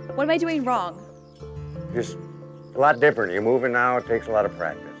 What am I doing wrong? Just a lot different. You're moving now, it takes a lot of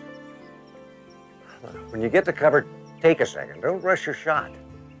practice. When you get to cover, take a second. Don't rush your shot.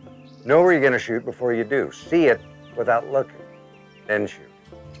 Know where you're gonna shoot before you do. See it without looking, then shoot.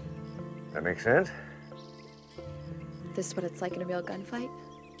 That make sense? This is what it's like in a real gunfight?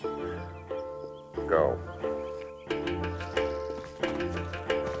 Go.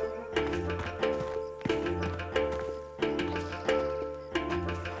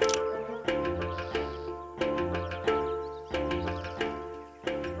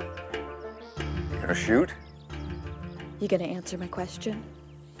 gonna shoot? You gonna answer my question?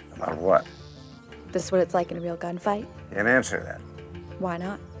 About what? This is what it's like in a real gunfight? Can't answer that. Why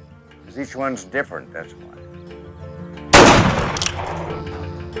not? Because each one's different, that's why.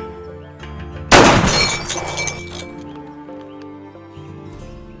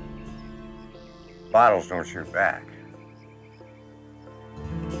 Bottles don't shoot back.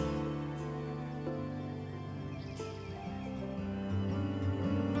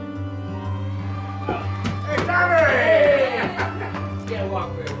 Hey, Tommy! Hey! Can't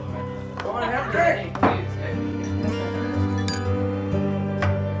walk very well. Go on, have a drink.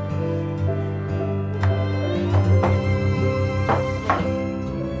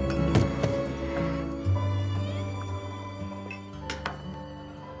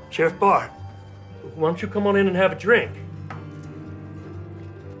 Sheriff Barr, why don't you come on in and have a drink?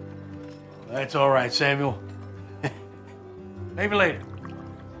 That's all right, Samuel. Maybe later.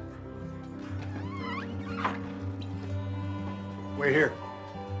 We're here.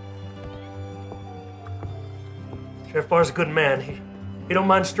 Sheriff Barr's a good man. He don't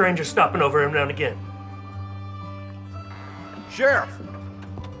mind strangers stopping over him now and again. Sheriff!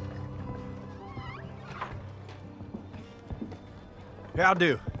 How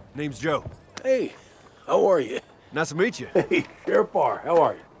do? Name's Joe. Hey, how are you? Nice to meet you. Hey, Sheriff Barr, how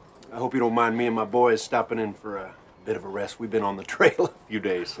are you? I hope you don't mind me and my boys stopping in for a bit of a rest. We've been on the trail a few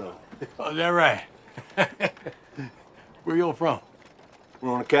days, so. Oh, is that right? Where you all from?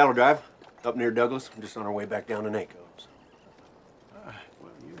 We're on a cattle drive up near Douglas. We're just on our way back down to NACO. So.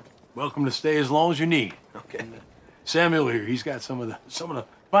 Well, you're welcome to stay as long as you need. Okay. Samuel here, he's got some of the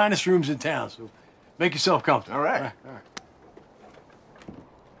finest rooms in town, so make yourself comfortable. All right. All right.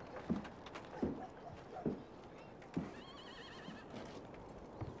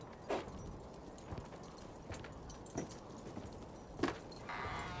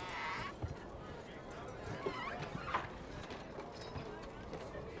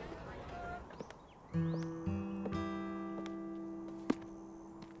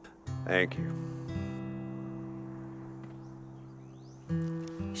 Thank you.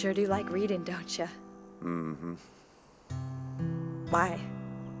 Sure do like reading, don't you? Mm-hmm. Why?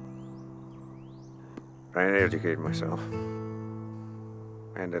 Trying to educate myself.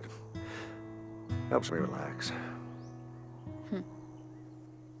 And it helps me relax.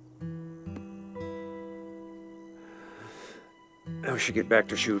 Now we should get back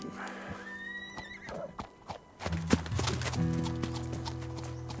to shooting.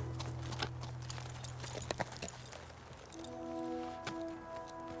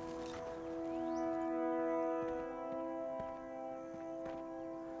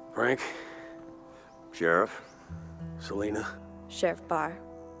 Frank? Sheriff? Selena? Sheriff Barr,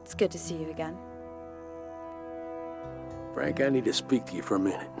 it's good to see you again. Frank, I need to speak to you for a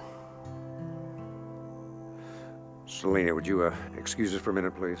minute. Selena, would you excuse us for a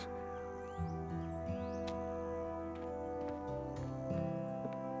minute, please?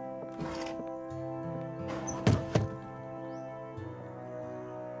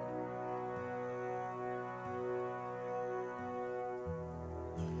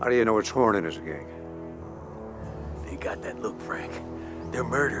 How do you know it's Horn and his gang? They got that look, Frank. They're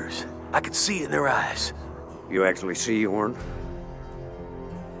murderers. I can see it in their eyes. You actually see Horn?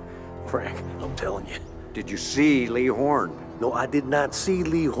 Frank, I'm telling you. Did you see Lee Horn? No, I did not see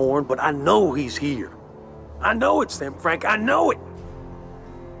Lee Horn, but I know he's here. I know it's them, Frank. I know it.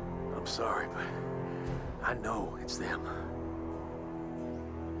 I'm sorry, but I know it's them.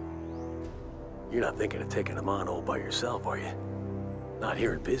 You're not thinking of taking them on all by yourself, are you? Not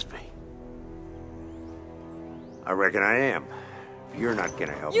here in Bisbee. I reckon I am. You're not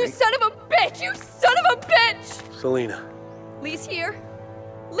gonna help You me. son of a bitch! You son of a bitch! Selena. Lee's here?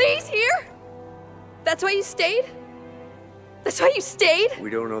 Lee's here? That's why you stayed? That's why you stayed? We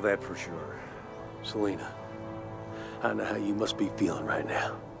don't know that for sure. Selena, I know how you must be feeling right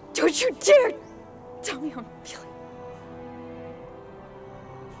now. Don't you dare tell me how I'm feeling.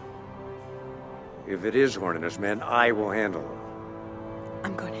 If it is Horn and his men, I will handle them.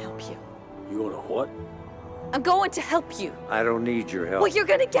 I'm going to help you. You gonna what? I'm going to help you. I don't need your help. Well, you're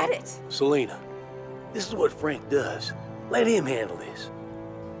gonna get it. Selena, this is what Frank does. Let him handle this.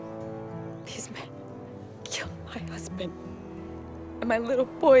 These men killed my husband and my little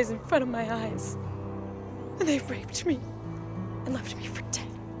boys in front of my eyes. And they raped me and left me for dead.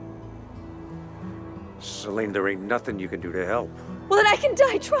 Selena, there ain't nothing you can do to help. Well, then I can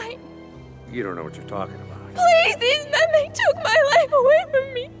die trying. You don't know what you're talking about. Please, these men, they took my life away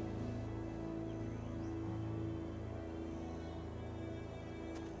from me.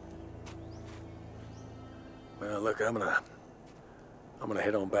 Well, look, I'm gonna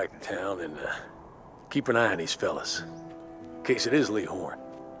head on back to town and Keep an eye on these fellas, in case it is Lee Horn.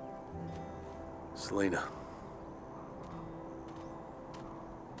 Selena.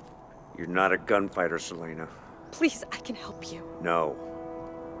 You're not a gunfighter, Selena. Please, I can help you. No.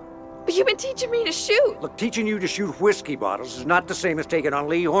 But you've been teaching me to shoot. Look, teaching you to shoot whiskey bottles is not the same as taking on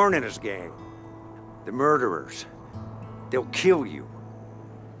Lee Horn and his gang. The murderers. They'll kill you.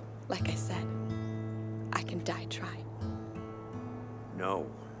 Like I said, I can die trying. No.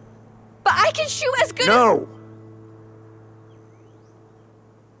 But I can shoot as good No!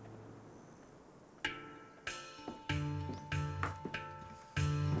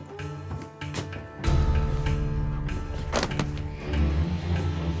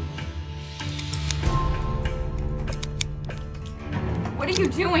 What are you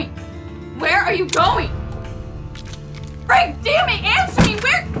doing? Where are you going? Frank, damn it, answer me!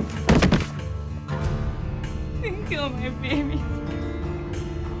 Where? They killed my baby.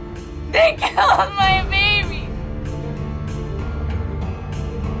 They killed my baby!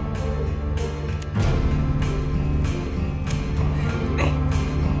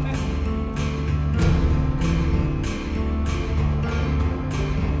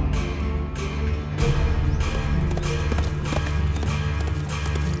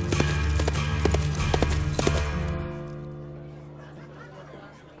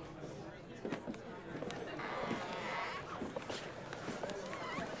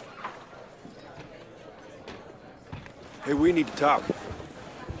 Hey, we need to talk.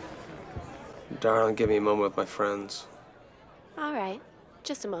 Darling, give me a moment with my friends. All right.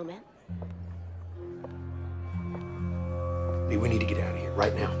 Just a moment. Lee, we need to get out of here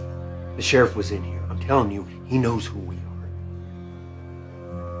right now. The sheriff was in here. I'm telling you, he knows who we are.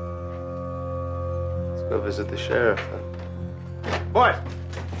 Let's go visit the sheriff then. Boys!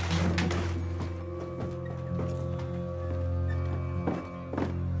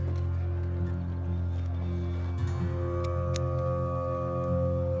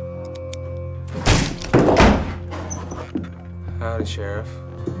 Howdy, Sheriff.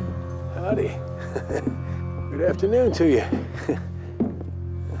 Howdy. Good afternoon to you.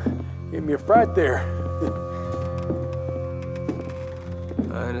 Gave me a fright there.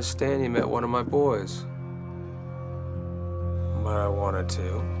 I understand you met one of my boys. But I wanted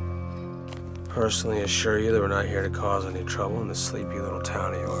to personally assure you that we're not here to cause any trouble in this sleepy little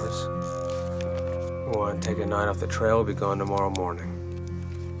town of yours. You want to take a night off the trail? We'll be gone tomorrow morning.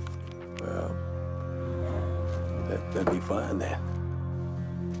 Well, that'd be fine then.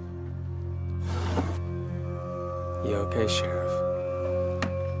 You okay, Sheriff?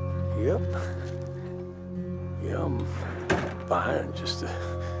 Yep. Yeah, I'm fine. Just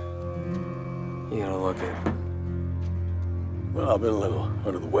You don't look it. well, I've been a little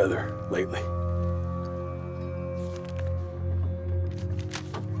under the weather lately.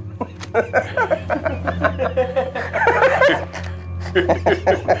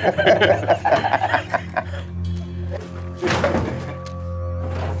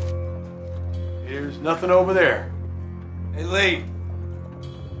 There's nothing over there. Hey, Lee.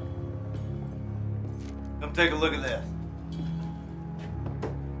 Come take a look at this.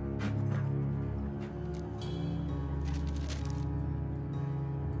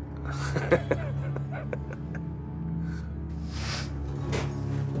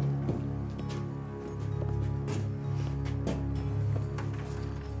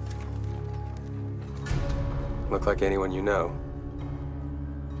 Look like anyone you know.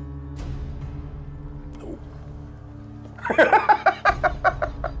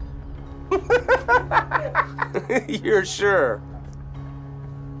 You're sure?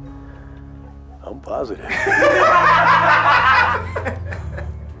 I'm positive.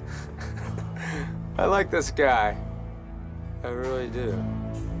 I like this guy. I really do.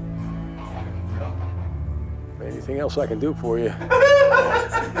 Anything else I can do for you?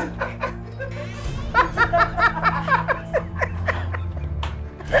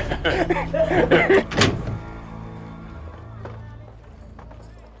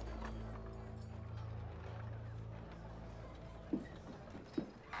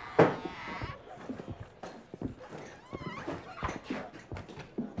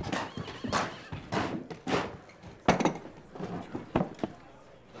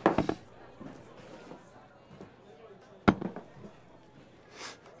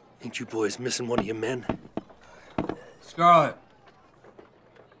 Ain't you boys missing one of your men? Scarlett.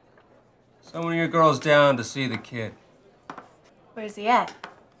 Send one of your girls down to see the kid. Where's he at?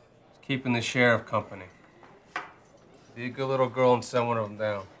 He's keeping the sheriff company. Be a good little girl and send one of them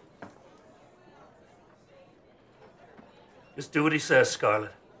down. Just do what he says,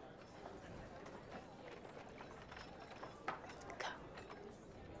 Scarlett.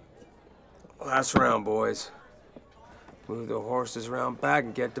 Last round, boys. Move the horses around back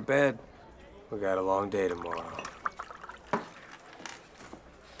and get to bed. We got a long day tomorrow.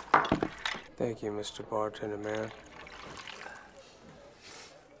 Thank you, Mr. Bartender Man.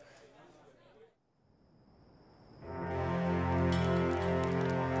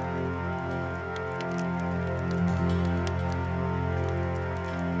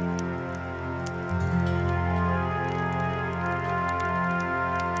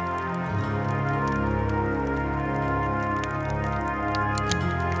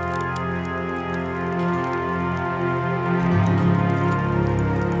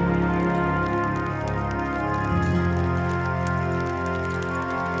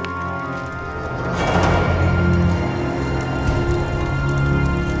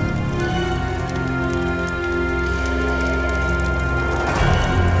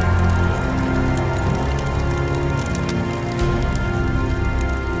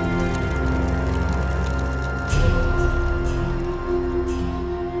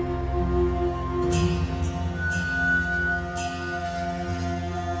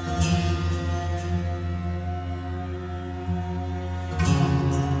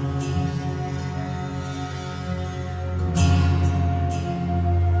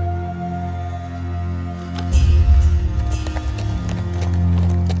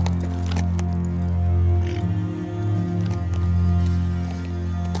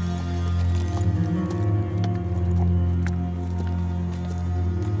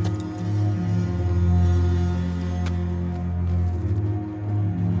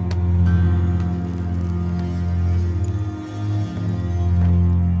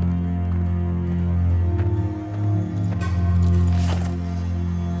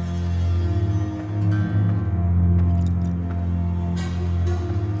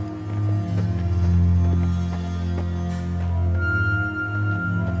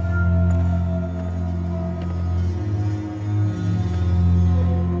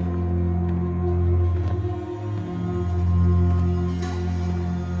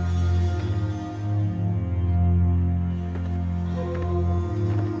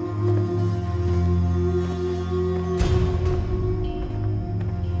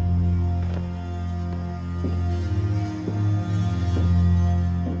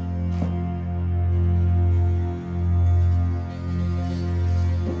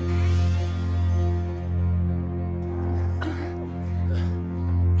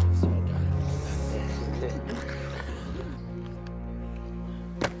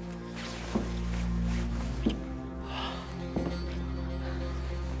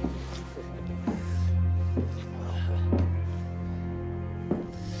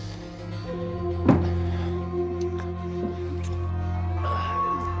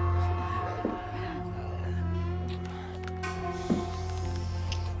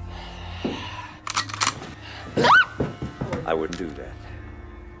 I wouldn't do that.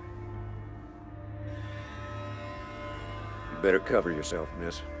 You better cover yourself,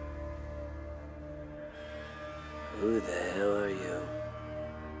 miss. Who the hell are you?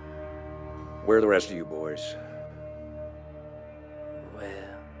 Where are the rest of you boys? Well,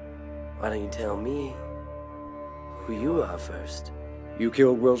 why don't you tell me who you are first? You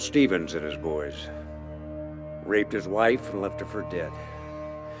killed Will Stevens and his boys. Raped his wife and left her for dead.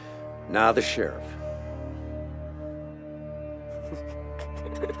 Now the sheriff.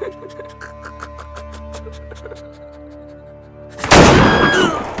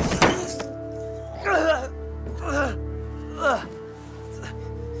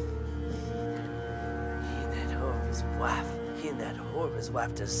 He and that whore of his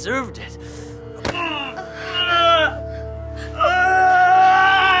wife deserved it.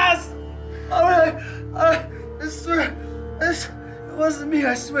 I swear, it wasn't me,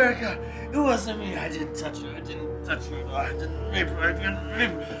 I swear to God. It wasn't me. I didn't touch her. I didn't touch her. No, I didn't rape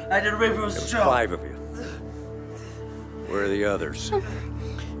her. I didn't rape her. It was Joe. 5 of you. Where are the others?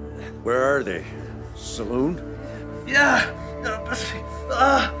 Where are they? Saloon? Yeah.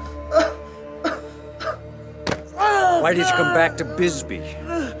 Why did you come back to Bisbee?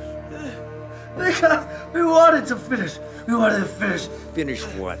 Because we wanted to finish. We wanted to finish. Finish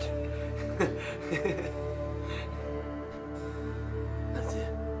what?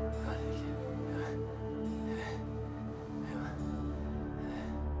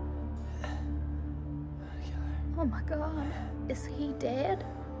 Oh my God. Is he dead?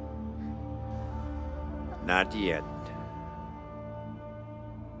 Not yet.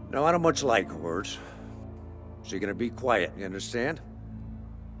 No, I don't much like whores. So you're gonna be quiet, you understand?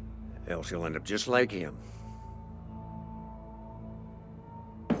 Else you'll end up just like him.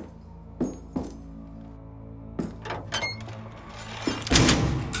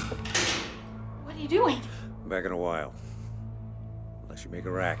 make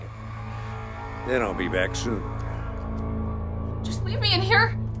a racket. Then I'll be back soon. Just leave me in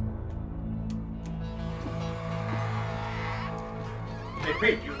here. Hey,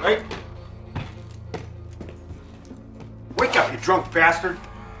 Pete, you awake? Wake up, you drunk bastard!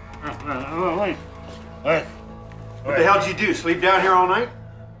 Wait. What the hell did you do? Sleep down here all night?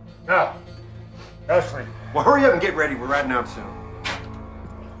 No. No sleep. Well, hurry up and get ready. We're riding out soon.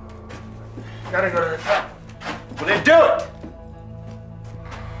 Gotta go to the top. Well, then do it!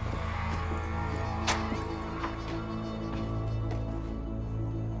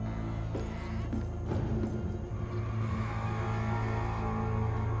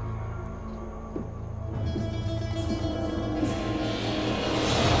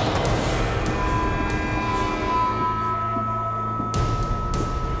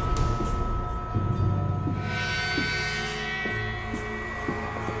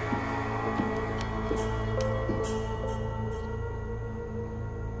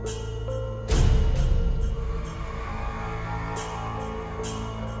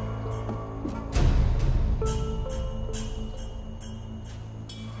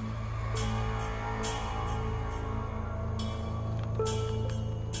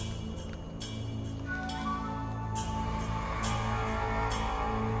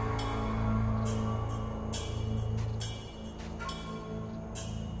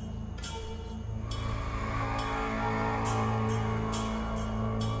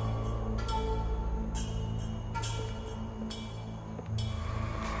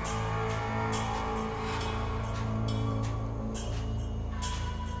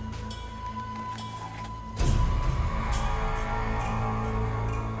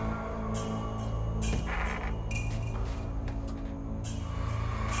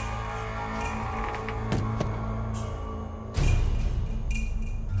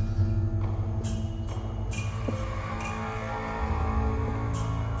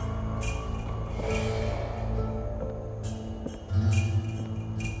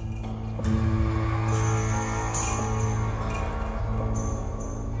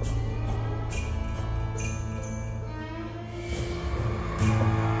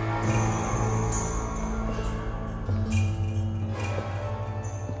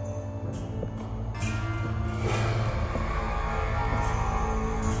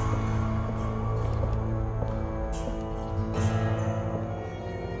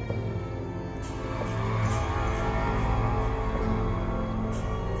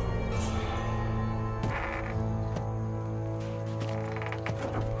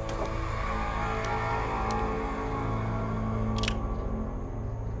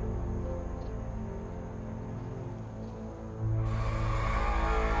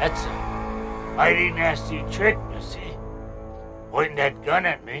 That's a mighty nasty trick, Missy. Pointing that gun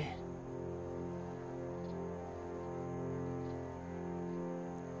at me.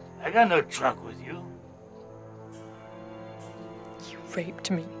 I got no truck with you. You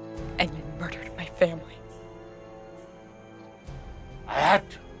raped me, and you murdered my family. I had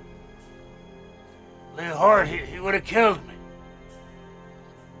to. Lee Hort, he would have killed me.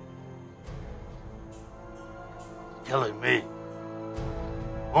 Killing me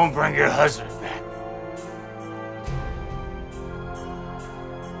won't bring your husband back.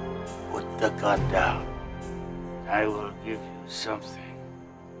 Put the gun down. I will give you something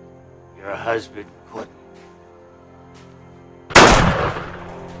your husband couldn't.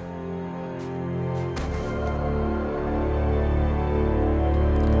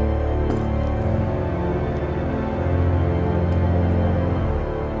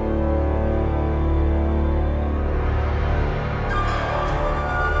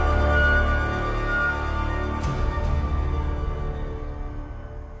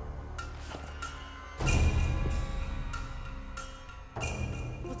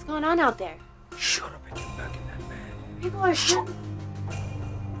 What's going on out there? Shut up and get back in that van. People are shooting.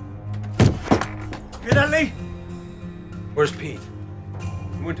 Hear that, Lee? Where's Pete?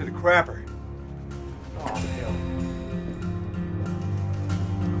 He went to the crapper. Oh, hell.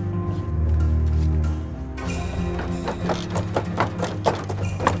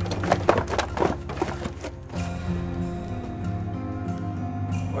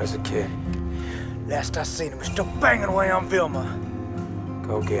 Where's the kid? Last I seen him, he was still banging away on Vilma.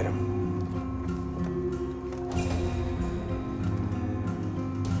 Go get him.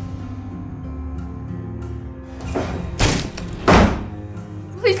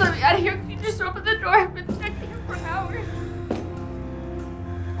 Please let me out of here. Can you just open the door? I've been stuck here for hours.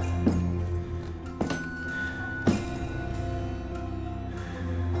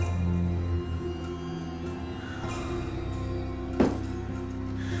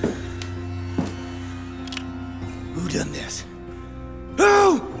 Who done this? Huh?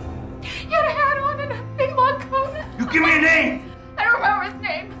 Give me a name! I don't remember his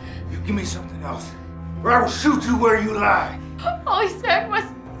name. You give me something else, or I will shoot you where you lie. All he said was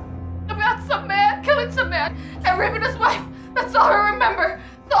about some man, killing some man, and raping his wife. That's all I remember.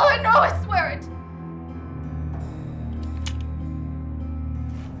 That's all I know, I swear it.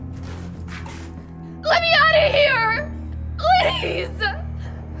 Let me out of here! Please!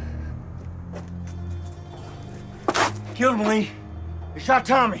 Killed him, Lee. They shot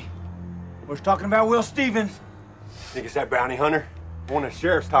Tommy. We're talking about Will Stevens. Think it's that bounty hunter? One of the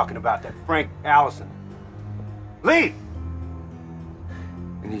sheriff's talking about, that Frank Allison. Lee!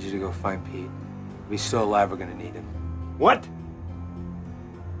 I need you to go find Pete. If he's still alive, we're gonna need him. What?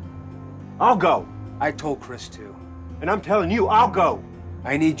 I'll go. I told Chris to. And I'm telling you, I'll go.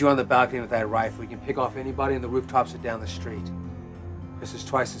 I need you on the balcony with that rifle. You can pick off anybody on the rooftops or down the street. Chris is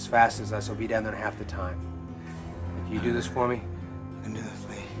twice as fast as us. He'll be down there in half the time. If you do this for me, I can do this,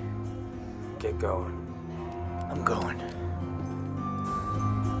 Lee. get going. I'm going.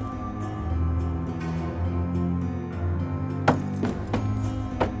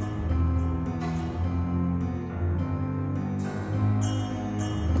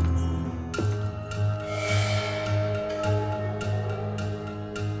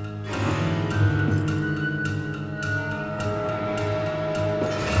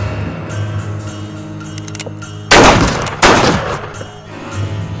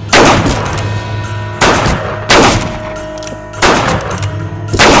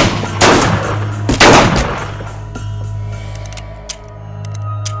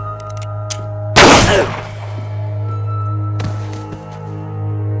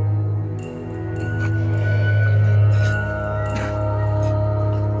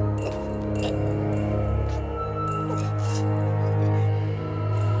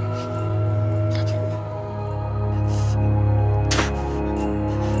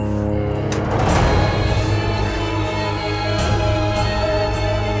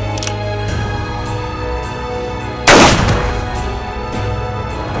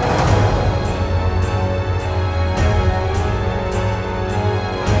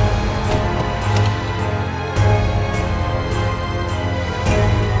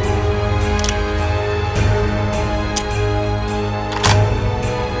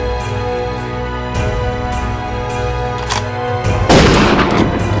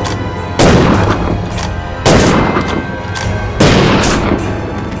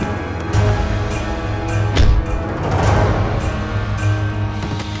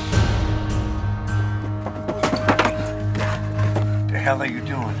 The hell are you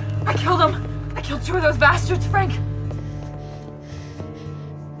doing? I killed him. I killed two of those bastards, Frank.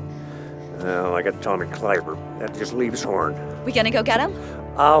 Well, I got Tommy Cliver. That just leaves Horn. We gonna go get him?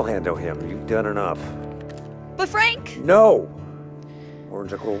 I'll handle him. You've done enough. But Frank! No!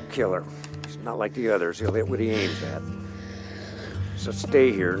 Horn's a cold killer. He's not like the others. He'll hit what he aims at. So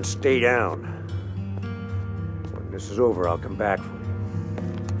stay here and stay down. When this is over, I'll come back for you.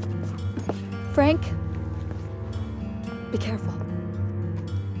 Frank, be careful.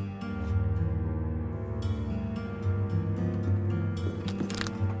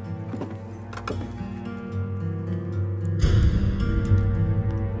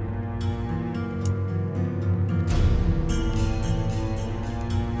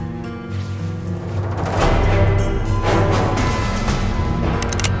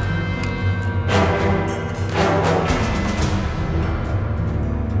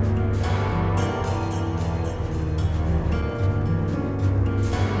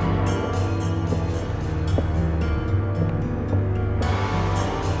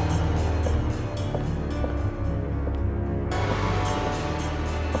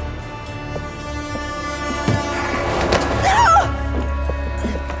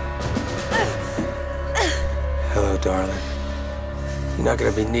 Hello, darling. You're not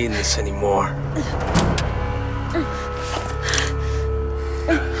gonna be needing this anymore.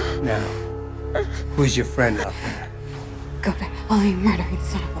 Now, who's your friend out there? Go to hell, you murdering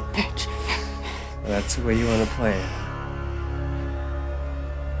son of a bitch. That's the way you want to play it.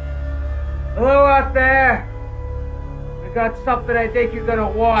 Hello out there. I got something I think you're gonna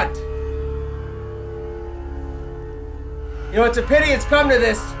want. You know, it's a pity it's come to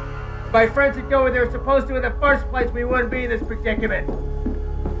this. If my friends would go where they were supposed to in the first place, we wouldn't be in this predicament.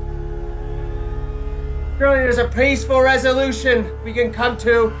 Surely there's a peaceful resolution we can come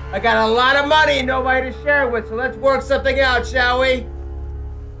to. I got a lot of money and nobody to share with, so let's work something out, shall we?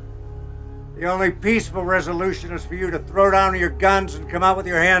 The only peaceful resolution is for you to throw down your guns and come out with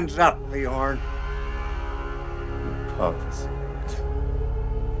your hands up, Lee Horn. You pumped.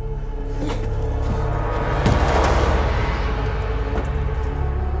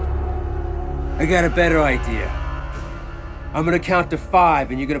 I got a better idea. I'm gonna count to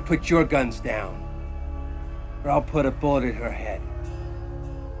 5 and you're gonna put your guns down. Or I'll put a bullet in her head.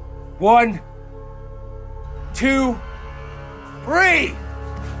 1, 2, 3!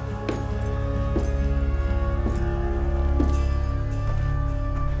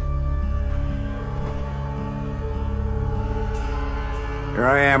 Here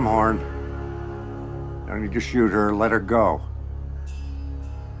I am, Horn. I don't need to shoot her, let her go.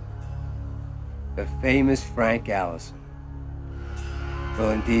 The famous Frank Allison.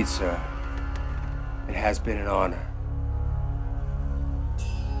 Well, indeed, sir. It has been an honor.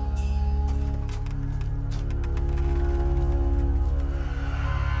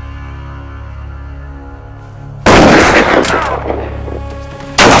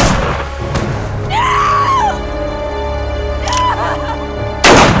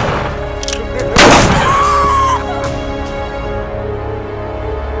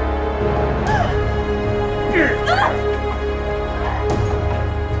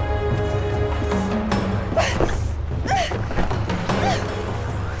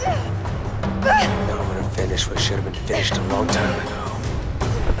 What should have been finished a long time ago.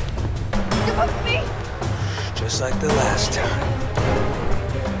 Give up me! Just like the last time.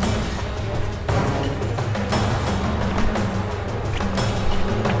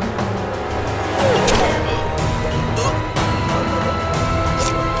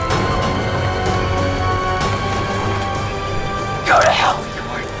 Go to hell!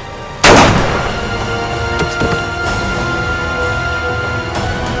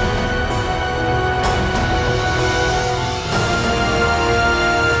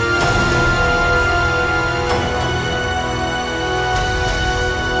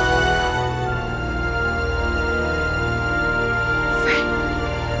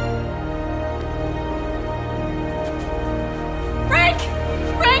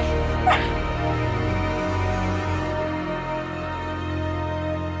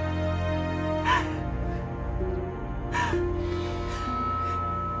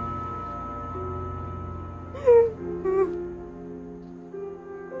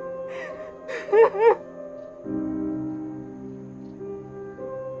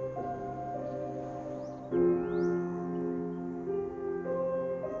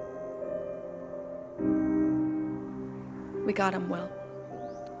 We got him, Will.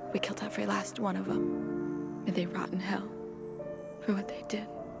 We killed every last one of them. May they rot in hell for what they did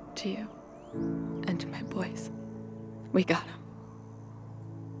to you and to my boys. We got him.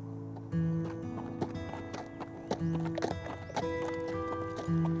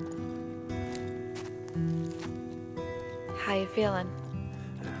 How you feeling?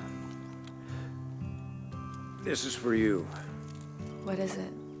 This is for you. What is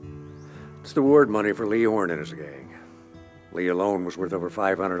it? It's the ward money for Lee Horn and his gang. Lee alone was worth over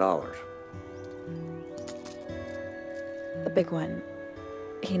 $500. The big one.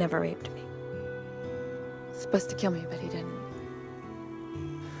 He never raped me. Supposed to kill me, but he didn't.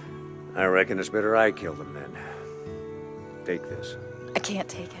 I reckon it's better I killed him then. Take this. I can't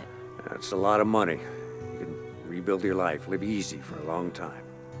take it. That's a lot of money. You can rebuild your life, live easy for a long time.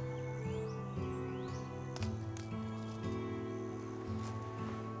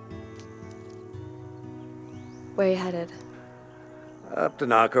 Where you headed? Up to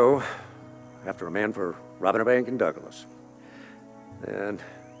Naco, after a man for robbing a bank in Douglas. Then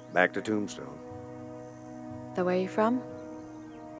back to Tombstone. The where you from?